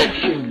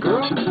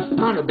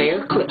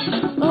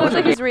 looks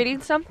like he's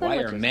reading something. Why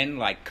which are is- men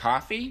like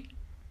coffee?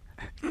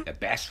 The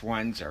best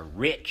ones are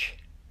rich,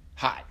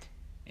 hot,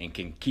 and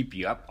can keep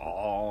you up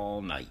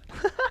all night.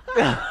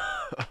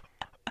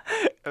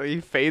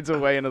 He fades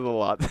away into the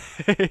latte.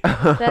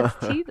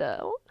 That's tea,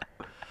 though.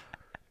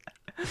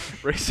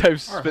 Ray Sipe Our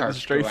spitting hearts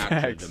straight go out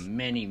facts. to the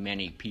many,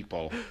 many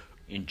people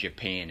in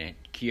Japan at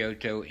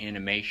Kyoto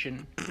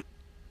Animation.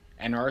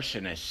 An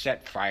arsonist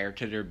set fire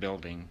to their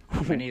building.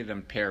 Many of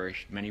them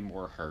perished, many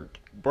more hurt.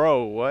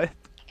 Bro, what?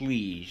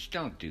 Please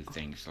don't do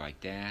things like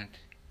that.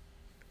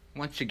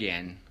 Once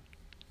again,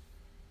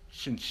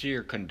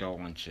 sincere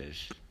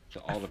condolences to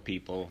all the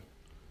people.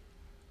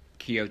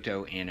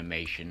 Kyoto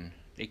Animation.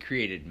 They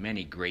created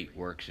many great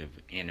works of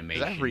Is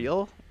animation. that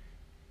real?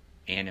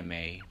 Anime,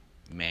 You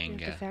have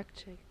manga. to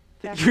fact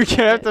check. You're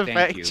gonna have to Thank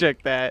fact you.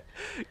 check that,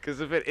 because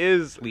if it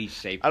is, Please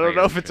say I don't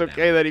know if prayers it's for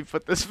okay them. that he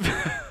put this.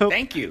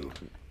 Thank you.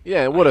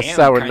 Yeah, what a I am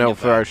sour kind note of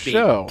for a our big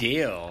show.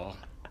 Deal.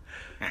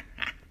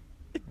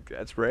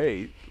 That's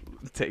Ray.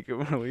 Take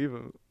him or leave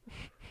him.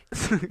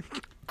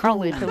 I'll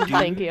leave him,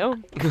 thank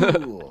you.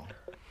 Cool.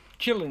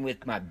 Chilling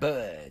with my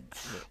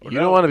buds. You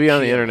don't want to be on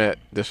the internet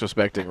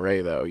disrespecting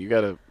Ray, though. You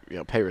gotta,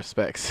 pay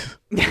respects.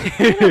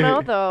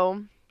 I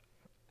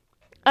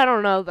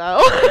don't know,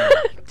 though.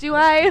 Do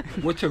I?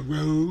 What's a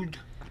road?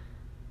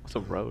 What's a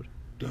road?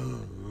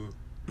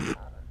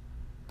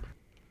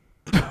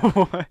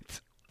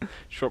 What?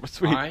 Short but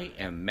sweet. I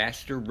am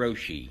Master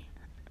Roshi,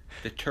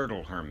 the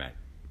Turtle Hermit.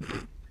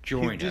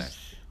 Join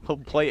us He'll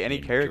play any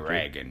in character.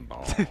 Dragon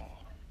Ball.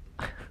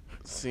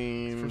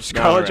 Seems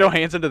Scarlett not right.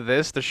 Johansson to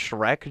this, to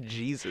Shrek,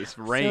 Jesus,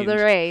 range. So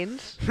the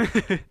range.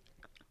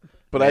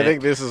 But I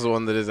think this is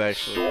one that is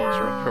actually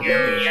cultural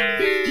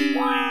appropriation.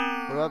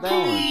 What about that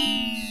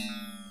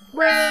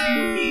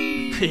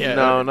one? Yeah.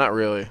 No, not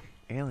really.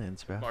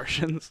 Aliens, bro.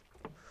 Martians.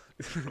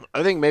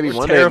 I think maybe Or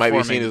one day it might be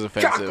terraforming. seen as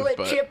offensive, Chocolate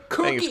but chip I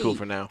think it's cookie. cool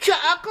for now.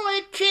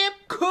 Chocolate chip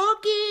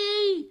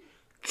cookie!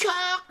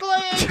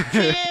 Chocolate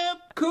chip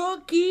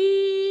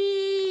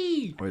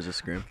cookie! Where's the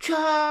scream?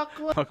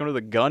 Chocolate. Welcome to the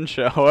gun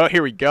show. Oh,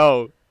 here we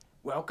go.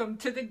 Welcome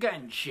to the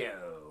gun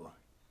show.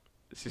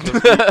 Is he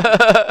supposed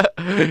to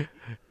be-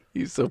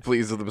 He's so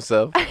pleased with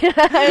himself.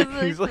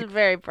 He's like-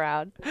 very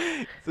proud.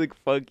 It's like,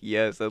 fuck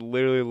yes. That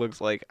literally looks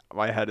like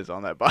my head is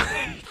on that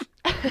bike.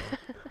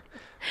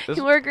 This-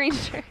 He wore a green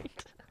shirt.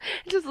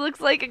 It just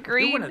looks like a You're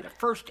green. one of the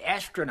first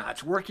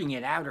astronauts working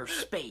in outer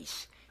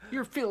space.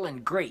 You're feeling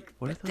great,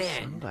 What are but those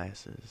then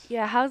sunglasses?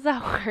 Yeah, how's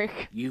that work?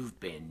 you've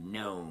been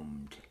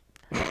gnomed.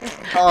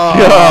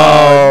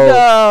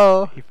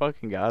 Oh, He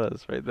fucking got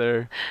us right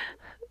there.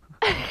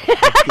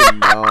 fucking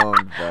no,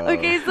 bro.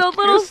 Okay, so a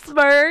little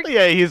smirk.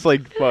 Yeah, he's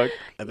like, fuck.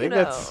 I You think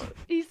know, that's.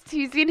 he's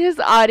teasing his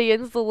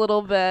audience a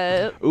little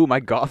bit. Ooh, my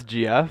goth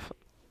GF.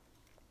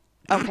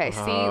 Okay, see,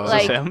 Is this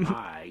like, him?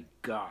 My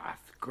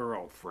goth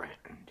girlfriend.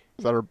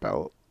 Is that her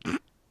belt?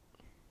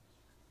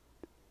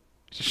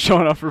 She's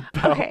showing off her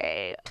belt.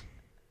 okay.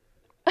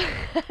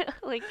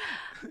 Like,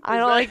 I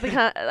don't like the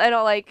I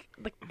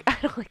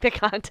don't like the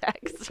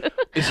context.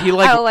 Is he I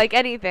like? don't like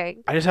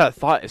anything. I just had a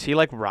thought. Is he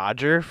like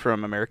Roger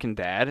from American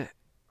Dad?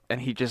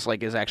 And he just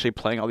like is actually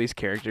playing all these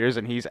characters,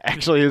 and he's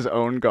actually his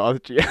own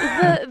goth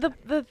GF.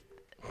 The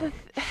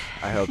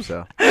I hope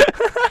so.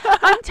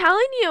 I'm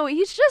telling you,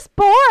 he's just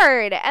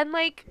bored and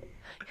like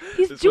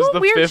he's This was doing the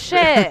weird fifth-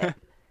 shit.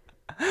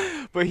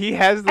 But he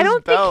has this I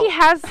don't belt. think he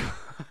has.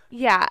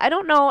 Yeah, I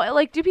don't know.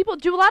 Like, do a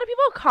lot of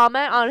people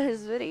comment on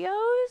his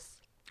videos?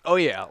 Oh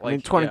yeah, like I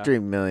mean, 23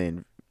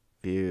 million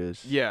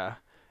views. Yeah,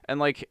 and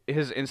like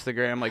his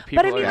Instagram, like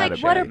people. But I mean, are like,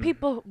 what are actually-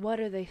 what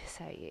are they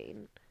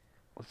saying?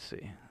 Let's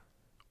see.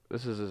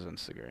 This is his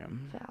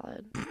Instagram.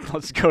 Valid.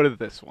 Let's go to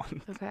this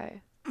one.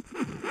 Okay.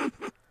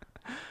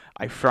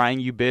 I frying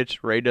you, bitch.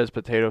 Ray does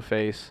potato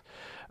face.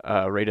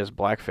 Ray does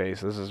blackface.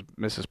 This is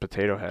Mrs.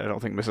 Potato Head. I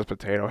don't think Mrs.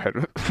 Potato Head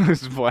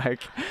was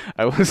black.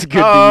 I was good to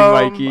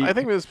you, Mikey. I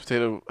think Miss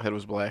Potato Head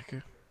was black.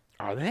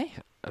 Are they?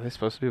 Are they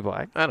supposed to be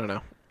black? I don't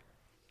know.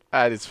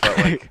 I just felt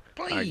like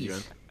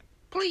arguing.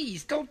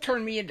 Please don't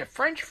turn me into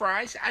French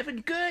fries. I've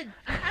been good.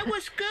 I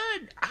was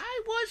good.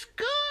 I was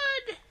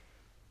good.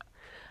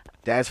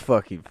 That's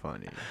fucking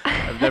funny.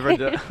 I've never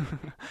done.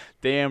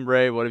 Damn,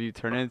 Ray, what have you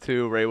turned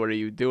into? Ray, what are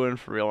you doing?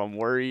 For real, I'm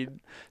worried.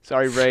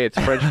 Sorry, Ray, it's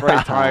French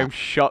fry time.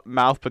 Shut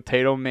mouth,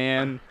 potato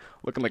man.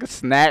 Looking like a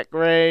snack,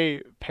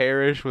 Ray.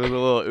 Parrish with a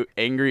little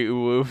angry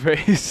ooh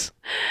face.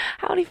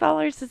 How many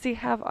followers does he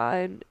have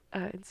on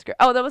Instagram?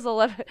 Oh, that was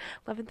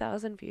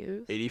 11,000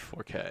 views.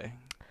 84K.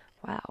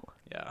 Wow.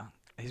 Yeah,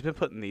 he's been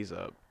putting these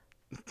up.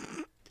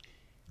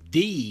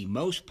 The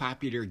most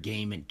popular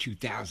game in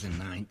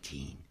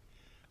 2019,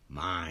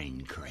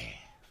 Minecraft.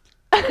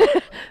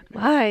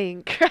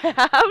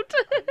 Minecraft.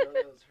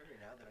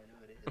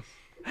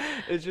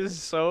 It's just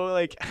so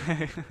like.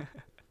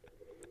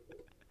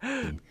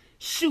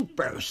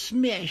 Super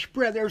Smash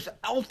Brothers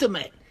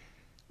Ultimate.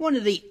 One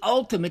of the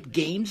ultimate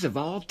games of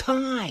all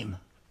time.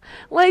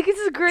 Like, it's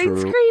a green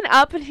screen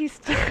up and he's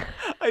still...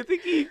 I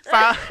think he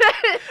found.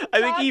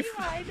 I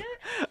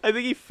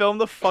think he filmed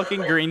the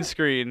fucking green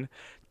screen,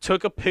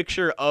 took a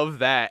picture of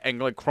that, and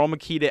like chroma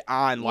keyed it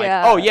on. Like,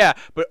 Yeah. oh yeah,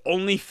 but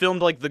only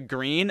filmed like the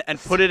green and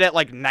put it at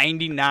like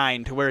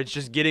 99 to where it's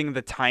just getting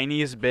the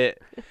tiniest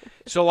bit.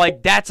 So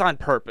like that's on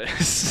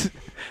purpose.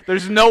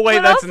 There's no way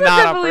But that's also not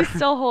on definitely purpose.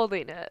 still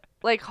holding it.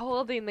 Like,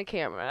 holding the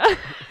camera.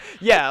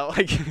 Yeah,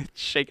 like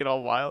shake it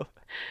all wild.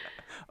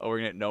 Oh, we're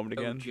gonna get gnomed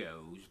again.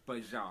 Joe's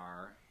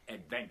Bizarre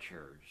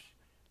Adventures.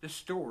 The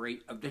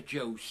story of the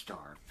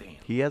Joestar family.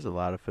 He has a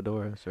lot of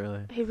fedoras,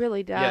 really. He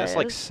really does. Yeah, it's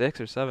like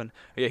 6 or 7.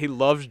 Yeah, he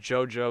loves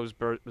JoJo's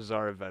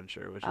Bizarre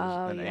Adventure, which is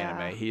Oh, an yeah.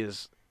 anime.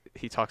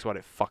 He talks about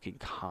it fucking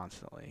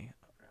constantly.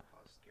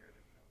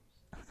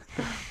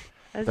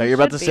 As Thought he you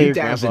were about should to say be.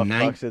 Grandpa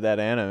 2009. fucks with that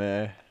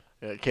anime.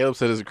 Yeah, Caleb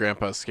said his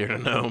grandpa's scared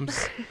of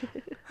gnomes.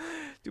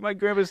 Dude, my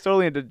grandpa's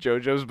totally into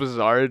JoJo's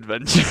Bizarre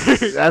Adventure.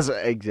 That's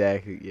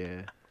exactly,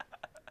 yeah.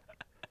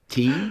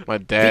 Team My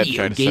dad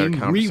Video tried to start a Game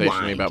conversation with me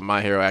Rewind. about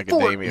My Hero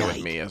Academia with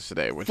Fortnite. me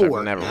yesterday, which I've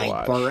never Fortnite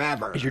watched.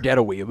 forever. Is your dad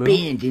a weeaboo?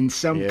 Banned in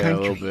some Yeah, a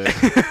little countries.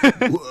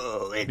 bit.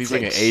 Whoa, it's He's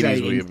like an 80s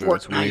exciting. weeaboo.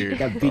 It's Fortnite, weird.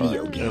 the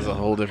video That's game. a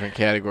whole different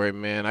category,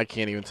 man. I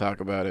can't even talk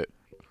about it.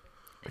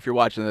 If you're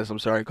watching this, I'm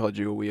sorry I called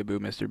you a weeaboo,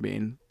 Mr.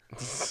 Bean.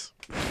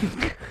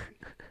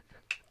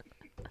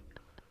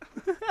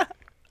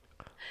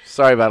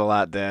 Sorry about a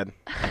lot, Dad.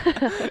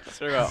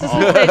 Sorry about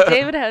all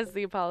David has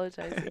the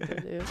apologizing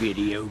to do.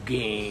 Video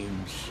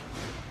games.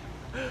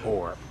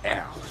 Or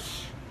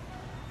else.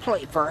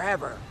 Play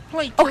forever.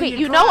 Play till Okay, you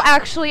you know, drop.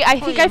 actually, I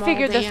think Play I 'em all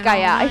figured day this and guy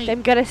all out. night.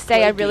 I'm gonna say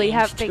Play I really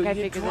games think till I you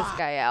figured this drop.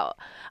 guy out.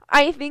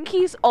 I think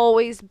he's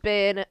always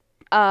been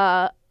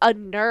a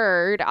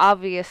nerd,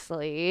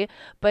 obviously,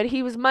 but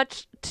he was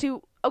much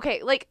too...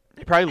 Okay, like,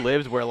 He probably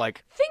lives where,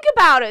 like, think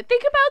about it.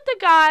 Think about the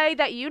guy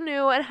that you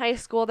knew in high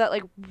school that,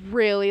 like,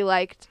 really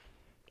liked,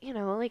 you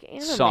know, like,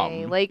 anime.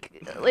 Some. Like,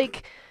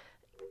 I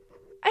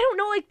don't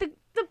know, like, the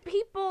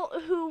people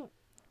who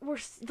were,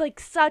 like,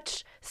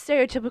 such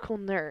stereotypical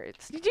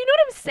nerds. Do you know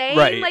what I'm saying?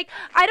 Right. Like,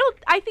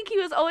 I think he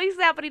was always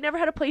that, but he never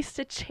had a place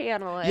to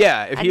channel it.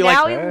 yeah, if And he,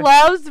 now like, he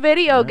loves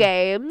video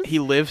games. he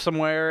lived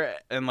somewhere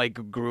and,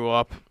 like, grew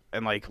up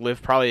and, like,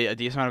 lived probably a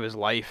decent amount of his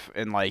life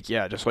and, like,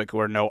 yeah, just, like,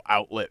 where no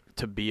outlet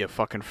to be a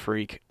fucking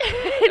freak.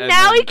 And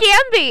now he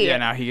can be. Yeah,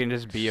 now he can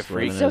just be a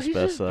freak. Living So his he's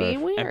best just being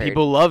life. weird. And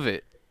people love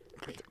it.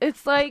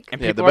 It's like... And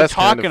Yeah, people the are best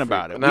kind talking of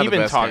about freak, it. not We've the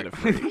been best kind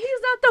talking. of freak.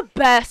 He's not the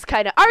best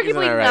kind of...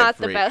 Arguably alright not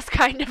the freak. best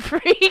kind of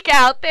freak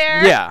out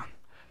there. Yeah.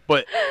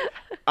 But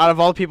out of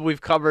all the people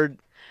we've covered,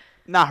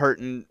 not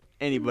hurting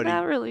anybody.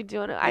 Not really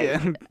doing it.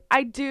 Yeah.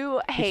 I do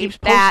He hate keeps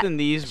that. posting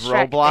these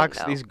Shrek thing, Roblox,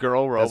 though. these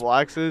girl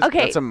Robloxes.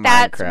 Okay, That's a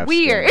that's Minecraft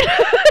weird.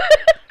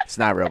 It's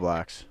not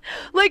Roblox.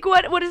 Like,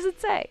 what does it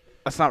say?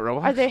 That's not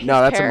Roblox. Are they his No,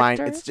 that's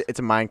characters? it's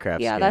a Minecraft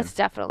Yeah, skin. that's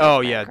definitely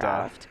Oh, yeah,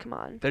 duh. Minecraft. Come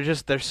on.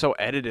 They're so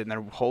edited and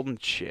they're holding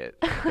shit.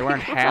 They're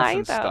wearing Why, hats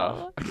and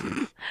stuff.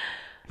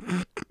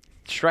 though?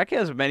 Shrek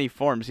has many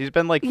forms. He's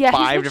been like Yeah, 5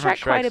 he's been different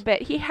Shrek quite a Shreks.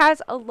 bit. He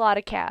has a lot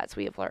of cats,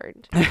 we have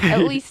learned. At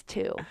least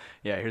 2.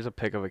 Yeah, here's a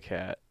pic of a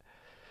cat.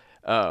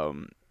 Oh,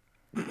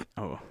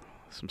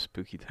 some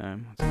spooky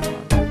time. What's going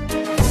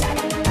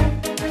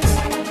on?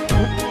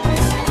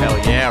 Hell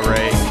yeah,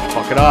 Ray.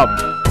 Fuck it up.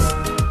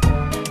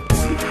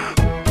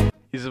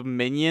 He's a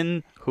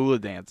minion hula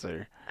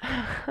dancer.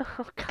 Oh,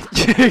 God.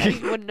 I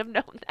wouldn't have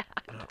known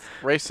that.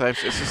 Ray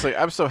Sipe, it's just like,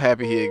 I'm so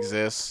happy he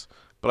exists,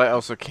 but I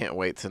also can't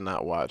wait to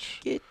not watch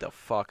Get the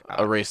fuck out.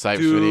 a Ray Sipe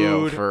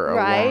video Dude. for a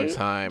long Right?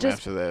 time Just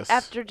after this.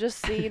 After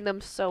just seeing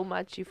them so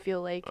much, you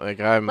feel like...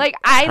 I'm Like,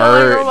 I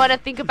don't ever hurt. want to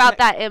think about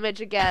that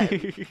image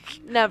again.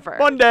 Never.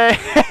 One day.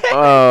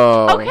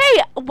 Oh.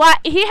 Okay, what?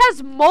 He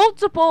has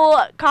multiple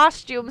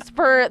costumes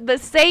for the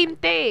same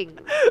thing.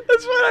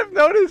 That's what I've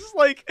noticed.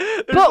 Like,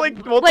 there's But,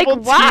 like multiple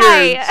tiers.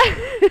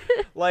 why?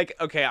 Like,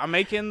 okay, I'm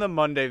making the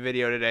Monday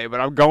video today, but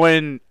I'm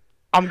going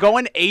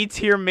A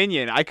tier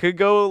minion. I could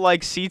go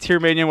like C tier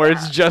minion where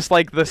it's just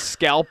like the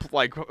scalp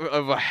like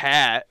of a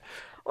hat.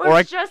 Or Or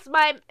it's just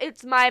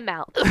it's my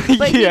mouth.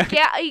 But Yeah.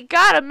 he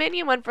got a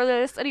minion one for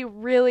this, and he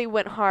really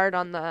went hard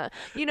on the.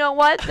 You know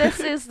what? This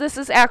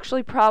is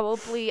actually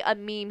probably a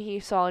meme he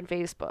saw on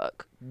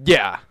Facebook.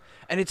 Yeah.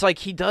 And it's like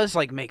he does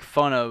like make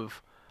fun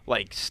of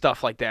like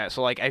stuff like that.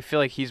 So like I feel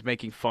like he's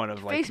making fun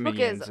of like Facebook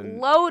minions is and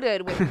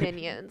loaded with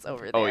minions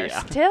over there. Oh,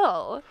 yeah.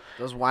 Still,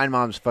 Those wine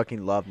moms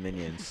fucking love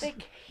minions. they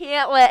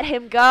can't let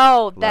him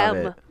go.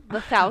 it. The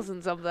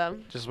thousands of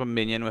them. just a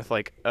minion with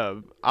like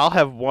I'll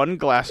have one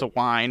glass of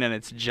wine and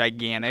it's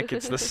gigantic.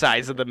 It's the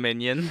size of the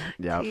minion.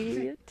 Yep.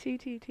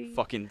 T.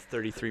 Fucking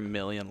 33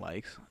 million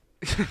likes.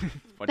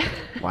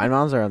 Wine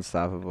moms are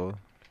unstoppable.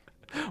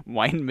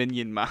 Wine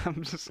minion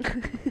moms.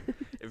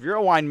 If you're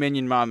a wine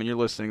minion mom and you're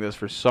listening to this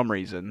for some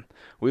reason,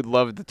 we'd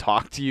love to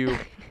talk to you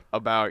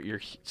about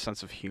your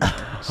sense of humor.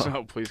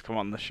 So please come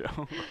on the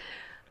show.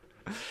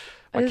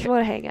 I just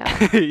want to hang out.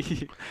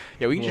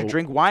 Yeah, we can just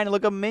drink wine and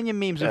look up minion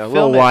memes Yeah, a and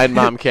little film it. wine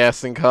mom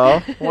casting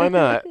call. Why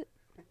not?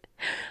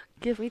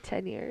 Give me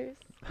 10 years.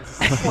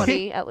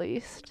 20 at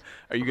least.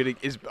 Are you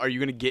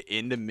gonna get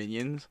into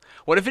minions?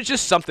 What if it's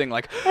just something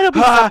like It'll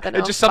be something it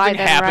else just something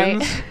by then,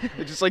 right? happens?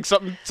 It's just like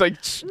something. It's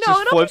like just No,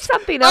 it'll flips. be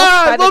something else.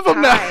 I by love the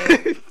him now.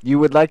 time. You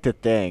would like to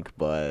think,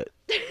 but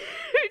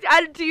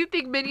Do you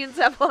think minions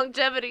have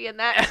longevity in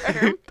that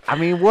term? I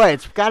mean, what?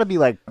 It's got to be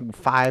like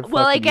 5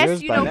 Well, I fucking guess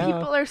years you by know now.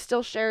 people are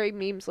still sharing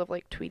memes of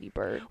like Tweety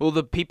Bird. Well,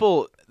 the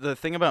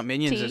thing about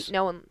minions is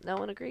No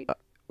one agreed.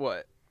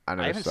 what? I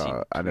never haven't seen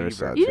saw. I never Tweety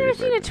saw. Bird. You never Tweety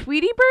seen a Bird.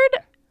 Tweety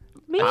Bird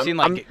meme? I've seen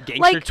like gangster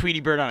like- Tweety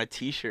Bird on a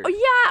T-shirt. Oh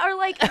yeah, or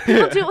like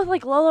people do it with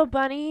like Lola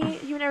Bunny.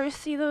 You never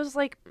see those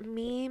like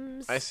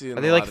memes. I see.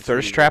 Are they like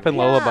thirst trapping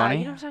yeah, Lola Bunny?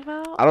 You know what I'm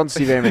talking about? I don't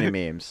see very many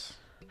memes.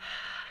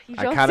 You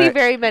I don't kinda- see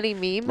very many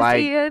memes,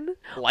 like- Ian.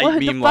 Light What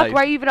the meme fuck? life.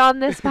 Why are you even on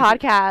this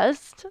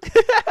podcast?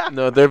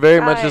 No, they're very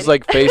much God. just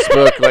like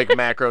Facebook, like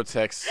macro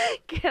text.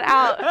 Get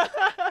out.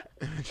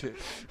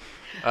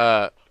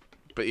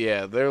 But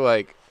yeah, they're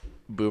like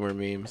boomer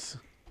memes.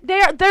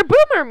 They're boomer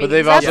memes. But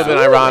they've also been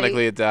absolutely.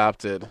 ironically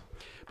adopted.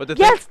 But the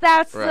Yes,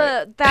 that's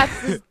Right.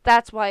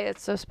 that's why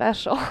it's so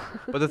special.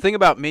 But the thing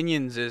about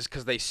minions is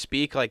because they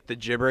speak like the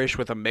gibberish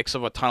with a mix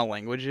of a ton of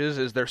languages,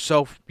 is they're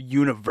so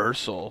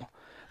universal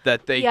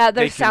that they their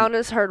they sound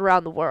is heard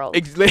around the world.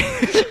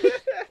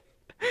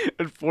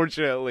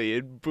 Unfortunately,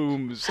 it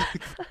booms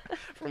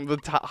from the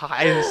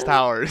highest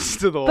towers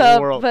to the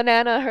whole world.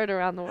 Banana heard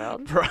around the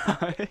world.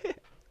 Right.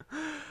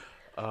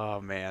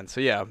 Oh man, so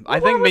yeah, I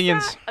What think was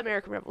minions. that?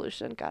 American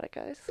Revolution. Got it,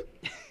 guys.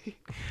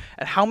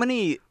 And how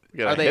many We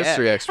got are a they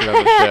history expert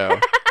on the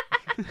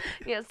show.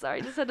 Yeah,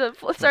 sorry, just had to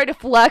sorry to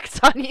flex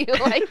on you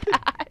like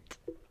that.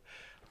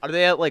 Are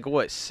they at like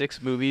what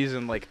 6 movies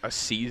in like a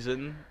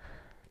season?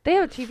 They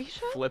have a TV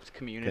show. Flipped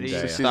Community Couldn't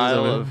tell ya.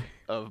 style Seasons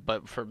of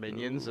but for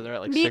minions, and they're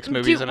at like Me- 6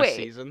 movies in a wait.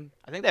 season.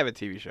 I think they have a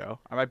TV show.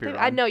 I might be wrong.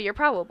 I know you're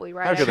probably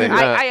right. How could they I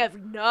not?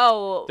 have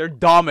no. They're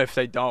dumb if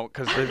they don't,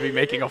 because they'd be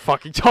making a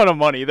fucking ton of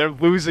money. They're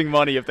losing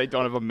money if they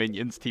don't have a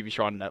Minions TV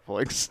show on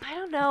Netflix. I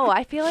don't know.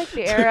 I feel like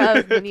the era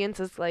of Minions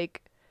is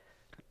like,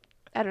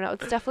 I don't know.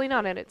 It's definitely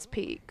not at its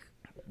peak.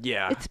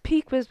 Yeah. Its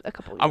peak was a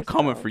couple. I'm years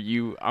coming ago. for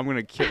you. I'm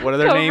gonna kill. What are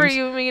their Come for names?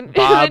 you, mean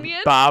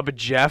Minions? Bob,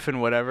 Jeff, and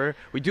whatever.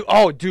 We do.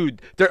 Oh,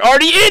 dude, they're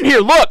already in here.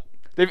 Look,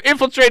 they've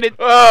infiltrated.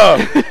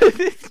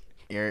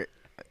 You're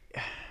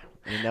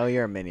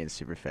a Minion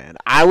super fan.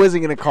 I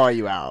wasn't gonna call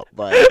you out,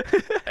 but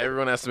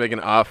Everyone has to make an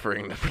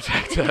offering to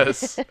protect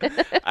us. I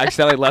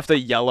accidentally left a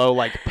yellow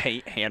like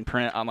paint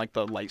handprint on like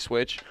the light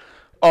switch.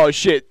 Oh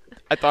shit!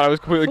 I thought I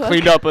was completely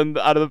cleaned up and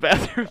out of the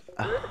bathroom.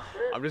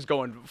 I'm just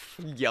going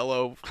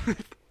yellow.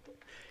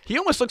 He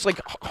almost looks like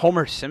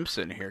Homer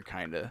Simpson here,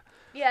 kinda.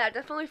 Yeah,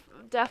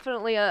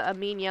 definitely a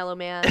mean yellow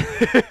man.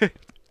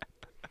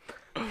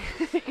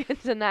 Can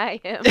deny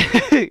him.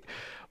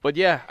 But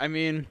yeah, I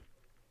mean,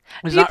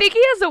 Do you think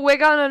he has a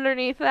wig on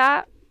underneath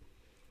that?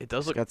 it does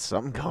it's look? got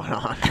something going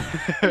on.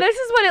 This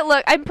is what it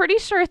look. I'm pretty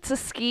sure it's a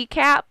ski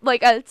cap,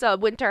 like it's a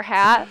winter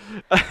hat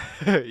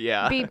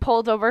Yeah. being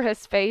pulled over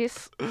his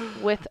face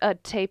with a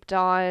taped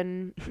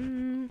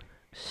on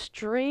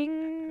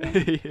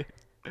string.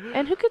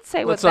 And who could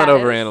say Let's what not that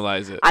is?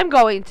 overanalyze it. I'm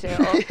going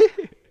to.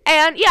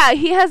 And yeah,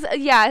 he has.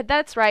 Yeah,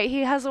 that's right.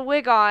 He has a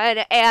wig on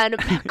and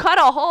cut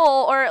a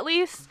hole, or at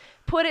least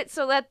put it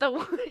so that the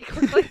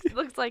wig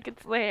looks like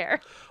it's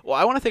there. Well,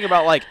 I want to think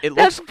about like it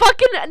That's looks.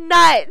 fucking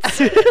nuts.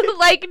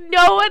 Like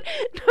no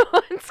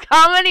one's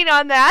commenting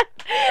on that.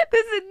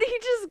 He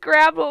just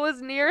grabbed what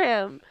was near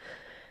him.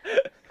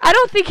 I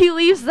don't think he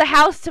leaves the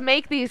house to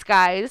make these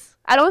guys.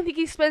 I don't think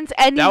he spends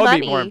any That would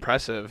money. be more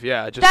impressive.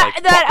 Yeah, just That,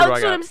 like that's fuck,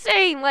 what do I I'm got?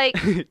 saying.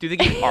 Like, Do you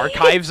think he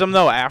archives them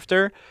though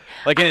after?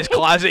 Like in his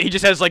closet, he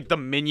just has like the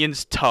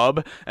Minions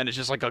tub, and it's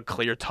just like a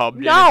clear tub.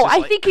 and it's no, just, I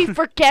like- think he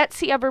forgets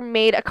he ever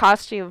made a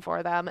costume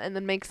for them, and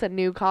then makes a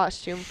new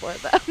costume for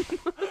them.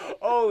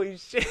 Holy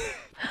shit!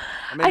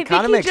 I mean, it kind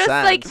think of he makes just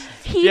sense. like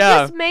he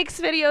Yeah. just makes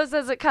videos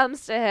as it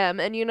comes to him,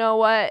 and you know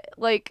what?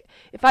 Like,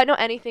 if I know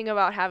anything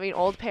about having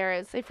old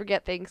parents, they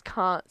forget things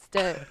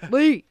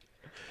constantly,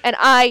 and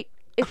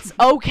it's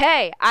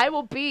okay. I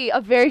will be a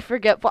very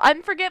forgetful.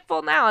 I'm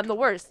forgetful now. I'm the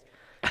worst.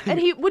 And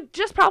he would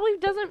just probably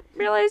doesn't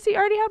realize he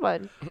already had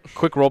one.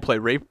 Quick role play.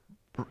 Ray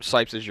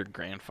Sipe is your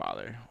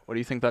grandfather. What do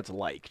you think that's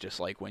like? Just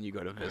like when you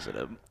go to visit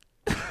him.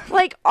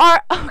 Like,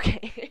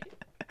 okay.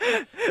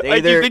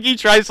 Like, you think he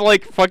tries to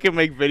like fucking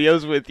make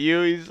videos with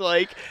you? He's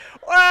like,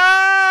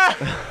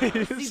 ah!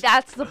 See,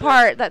 that's the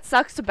part that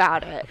sucks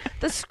about it.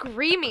 The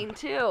screaming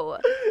too.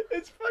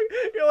 It's fucking.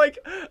 You're like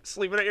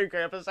sleeping at your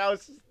grandpa's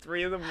house,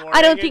 3 in the morning.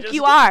 I don't think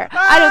you are.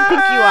 I don't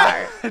think you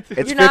are.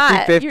 It's You're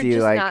not. 50-50, You're just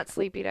like, not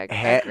sleeping at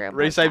grandpa's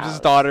Ray Sipe's house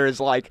daughter is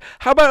like,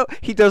 how about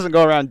he doesn't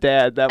go around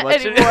dad that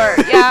much anymore.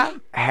 Yeah.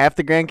 Half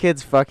the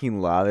grandkids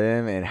fucking love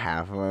him, and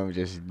half of them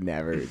just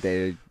never.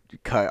 They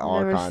cut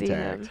all Never seen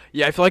contact. him.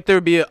 Yeah, I feel like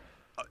it'd be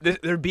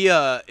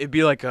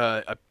like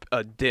a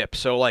dip.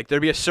 So like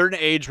there'd be a certain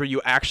age where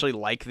you actually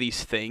like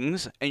these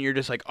things, and you're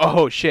just like,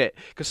 oh shit,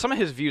 because some of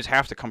his views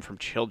have to come from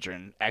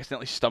children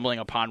accidentally stumbling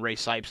upon Ray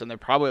Sipes, and they're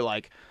probably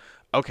like,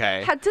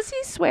 okay. Does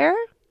he swear?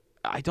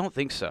 I don't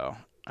think so.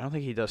 I don't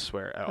think he does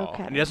swear at all,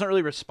 Okay. and he doesn't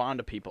really respond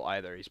to people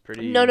either. He's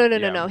pretty.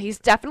 No. He's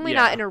definitely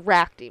not Yeah.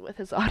 interacting with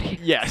his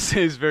audience. Yes,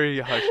 he's very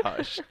hush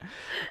hush.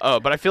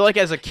 But I feel like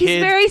as a kid,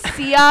 He's very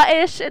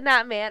Sia-ish in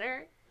that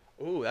manner.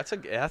 ooh, that's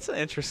an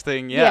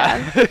interesting.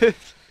 Yeah.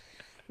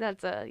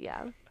 That's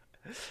yeah.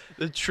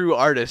 The true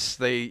artists,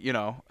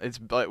 it's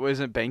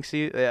wasn't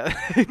Banksy? Yeah.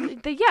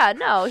 Yeah,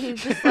 no,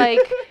 he's just like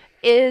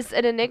is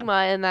an enigma,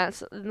 and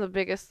that's in the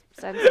biggest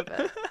sense of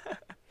it.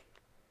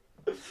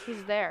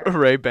 He's there.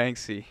 Ray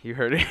Banksy, you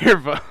heard it here,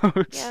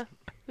 folks. Yeah.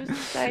 Who's to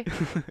say?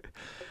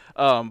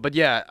 But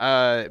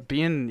yeah,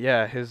 being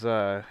his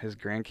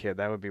grandkid,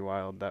 that would be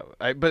wild. But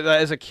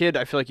as a kid,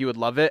 I feel like you would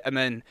love it, and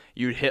then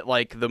you'd hit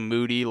like the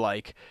moody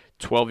like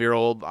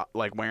 12-year-old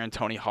like wearing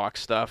Tony Hawk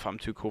stuff. I'm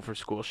too cool for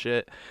school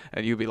shit,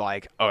 and you'd be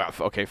like, oh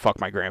okay,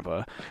 fuck my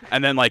grandpa,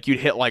 and then like you'd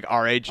hit like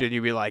our age, and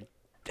you'd be like,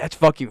 that's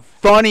fucking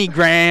funny,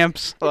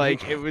 Gramps.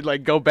 Like it would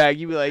like go back.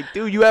 You'd be like,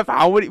 dude, you have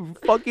how many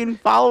fucking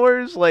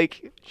followers?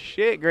 Like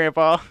shit,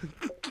 Grandpa.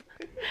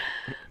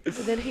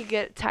 So then he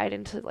get tied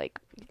into like.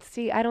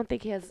 See, I don't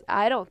think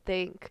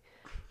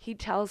he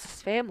tells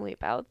his family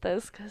about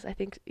this because I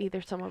think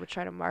either someone would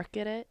try to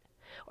market it,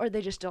 or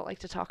they just don't like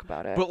to talk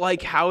about it. But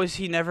like, how has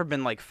he never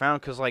been like found?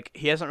 Because like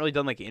he hasn't really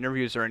done like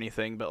interviews or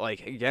anything. But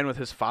like again with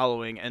his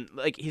following, and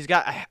like he's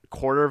got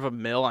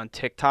 $250,000 on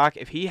TikTok.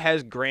 If he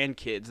has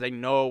grandkids, they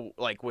know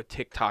like what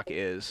TikTok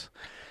is.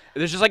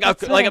 There's just like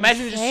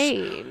imagine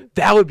just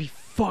that would be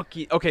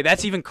fucking okay.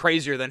 That's even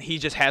crazier than he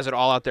just has it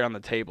all out there on the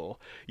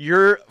table.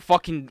 You're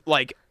fucking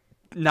like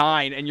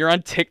 9 and you're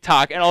on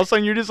TikTok, and all of a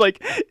sudden you're just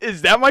like,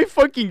 is that my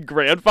fucking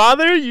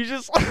grandfather? You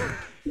just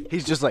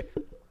He's just like,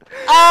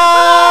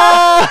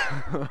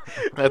 ah!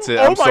 That's it.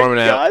 I'm storming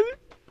out.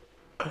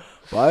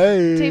 bye.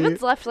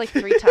 David's left like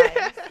 3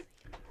 times.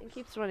 He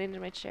keeps running into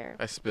my chair.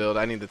 I spilled.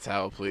 I need the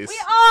towel, please. We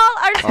all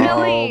are Oh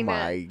spilling.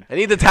 my. I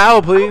need the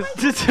towel, please.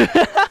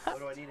 What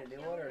do I need a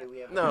new one, or do we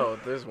have? No,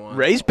 there's one.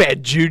 Ray's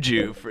bad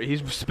juju.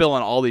 He's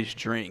spilling all these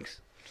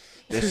drinks.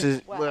 This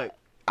is Wow. look.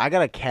 I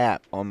got a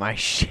cap on my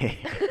shit.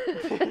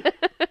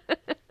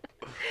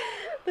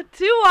 The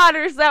 2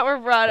 waters that were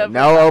brought up.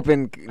 No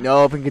open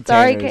containers.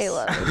 Sorry,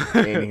 Caleb.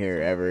 In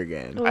here ever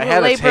again. It was I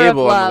had a labor of table in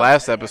the love.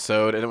 last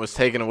episode, and it was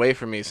taken away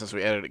from me since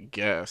we added a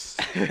guest.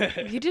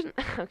 You didn't.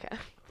 Okay,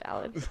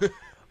 valid.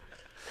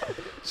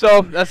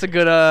 So that's a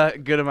good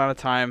amount of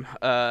time,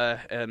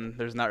 and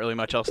there's not really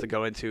much else to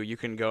go into. You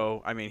can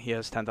go. I mean, he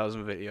has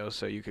 10,000 videos,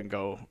 so you can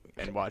go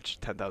and watch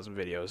 10,000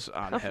 videos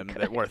on him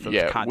that worth of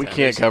Yeah, content. we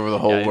can't cover the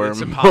whole worm.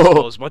 It's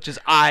impossible. As much as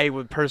I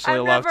would personally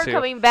I'm love never to.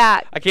 coming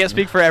back. I can't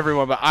speak for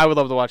everyone, but I would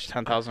love to watch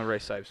 10,000 Ray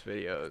Sipes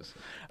videos.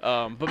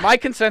 But my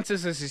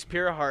consensus is he's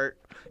pure heart.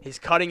 He's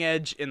cutting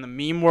edge in the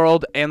meme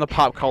world and the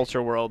pop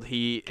culture world.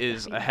 He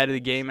is ahead of the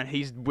game, and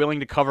he's willing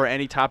to cover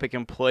any topic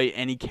and play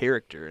any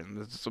character.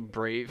 And this is a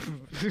brave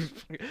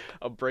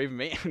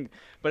man.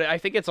 But I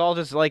think it's all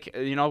just like,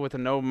 with the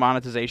no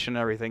monetization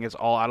and everything, it's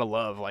all out of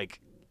love. Like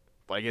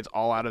it's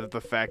all out of the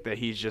fact that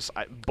he's just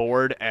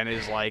bored and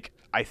is like,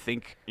 I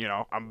think,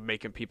 I'm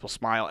making people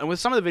smile. And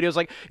with some of the videos,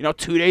 like,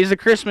 2 days of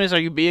Christmas, are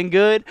you being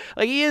good?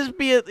 Like, he is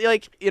being,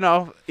 like,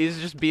 he's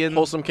just being...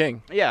 Wholesome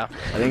king. Yeah.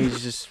 I think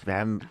he's just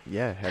having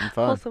fun.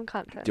 Wholesome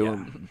content.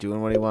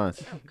 Doing what he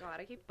wants. Oh God,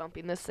 I keep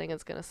bumping this thing.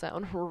 It's gonna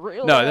sound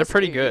real. No, they're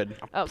pretty nasty.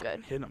 good. Oh,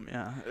 good. Hit them,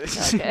 yeah.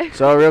 Okay.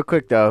 So real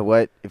quick though,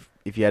 what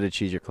if you had to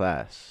choose your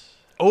class?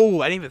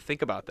 Oh, I didn't even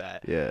think about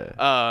that.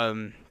 Yeah.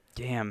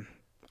 Damn.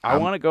 I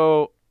want to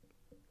go...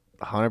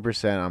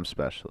 100%. I'm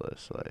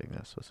specialist. Like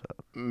that's what's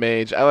up.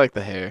 Mage. I like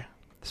the hair.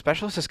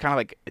 Specialist is kind of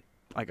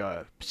like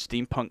a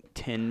steampunk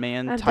Tin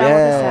Man I'm type. down with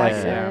Yeah.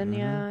 assassin. Yeah.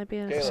 Yeah, I'd be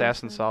an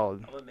Assassin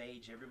solid. I'm a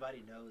mage.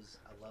 Everybody knows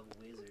I love a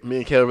wizard. Me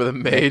and Caleb are the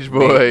mage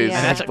boys. Yeah.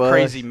 And that's a Bush.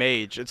 crazy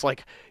mage. It's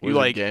like you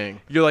Wizard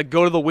gang. you're like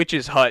go to the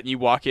witch's hut and you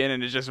walk in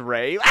and it's just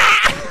Ray.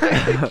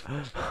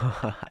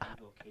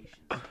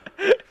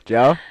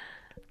 Joe?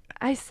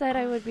 I said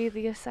I would be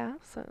the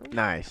assassin.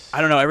 Nice. I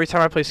don't know. Every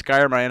time I play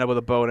Skyrim, I end up with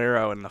a bow and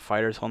arrow, and the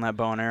fighter's holding that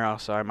bow and arrow,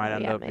 so I might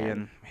end yeah, up man.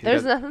 being.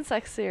 There's nothing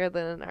sexier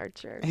than an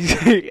archer.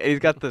 He's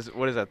got this.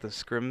 What is that? The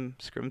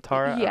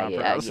scrimtar? Yeah.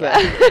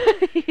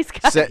 That. He's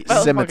got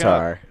both.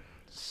 Scimitar.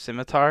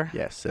 Scimitar.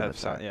 Yes, That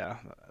Scimitar. yeah,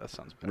 that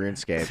sounds better.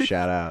 RuneScape,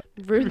 shout out.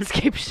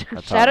 RuneScape.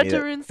 That Shout taught out me to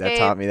that- RuneScape. That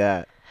taught me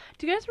that.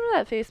 Do you guys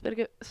remember that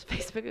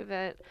Facebook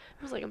event?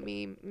 It was like a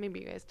meme.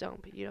 Maybe you guys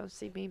don't, but you don't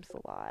see memes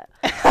a lot.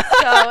 So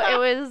it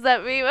was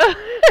that meme.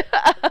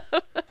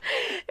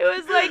 It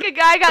was like a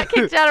guy got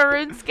kicked out of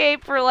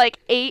RuneScape for like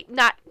 8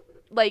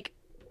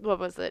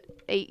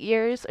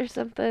 years or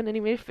something, and he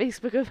made a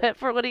Facebook event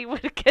for when he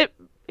would get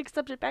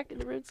accepted back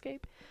into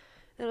RuneScape.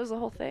 And it was the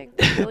whole thing.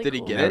 It was really Did he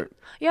cool. get it?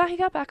 Yeah, he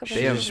got back up. She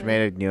just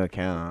made a new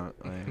account.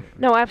 Like,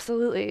 No,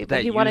 absolutely. But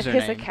That he wanted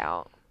his username.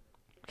 account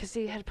because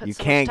he had put. you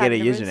so can't much get a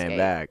time into username RuneScape.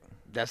 back.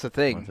 That's the Once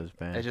thing. it's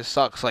banned. It just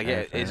sucks. Like,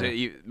 Yeah,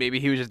 maybe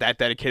he was just that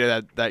dedicated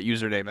to that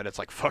username, and it's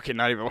like fucking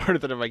not even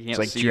worth it if I can't It's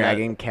like see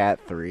Dragon Cat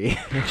 3.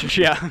 that.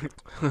 Yeah.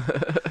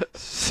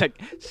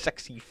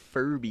 Sexy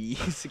Furby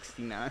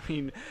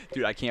 69.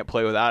 Dude, I can't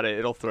play without it.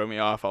 It'll throw me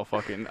off. I'll throw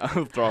off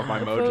my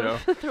mojo.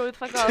 Throw it the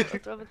fuck off.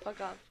 Throw it the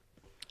fuck off.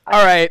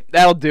 All right,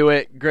 that'll do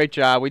it. Great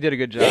job. We did a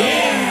good job.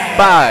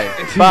 Bye.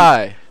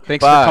 Bye.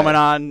 Thanks Bye. for coming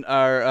on,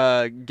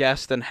 our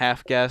guest and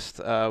half guest.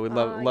 We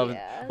love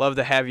Yeah.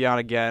 to have you on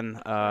again.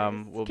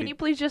 We'll Can be you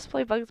please just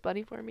play Bugs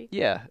Bunny for me?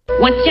 yeah.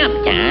 What's up,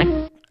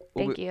 Doc?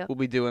 We'll Thank be, you. We'll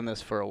be doing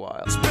this for a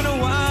while. It's been a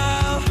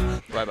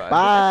while. Bye bye.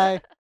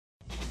 Bye.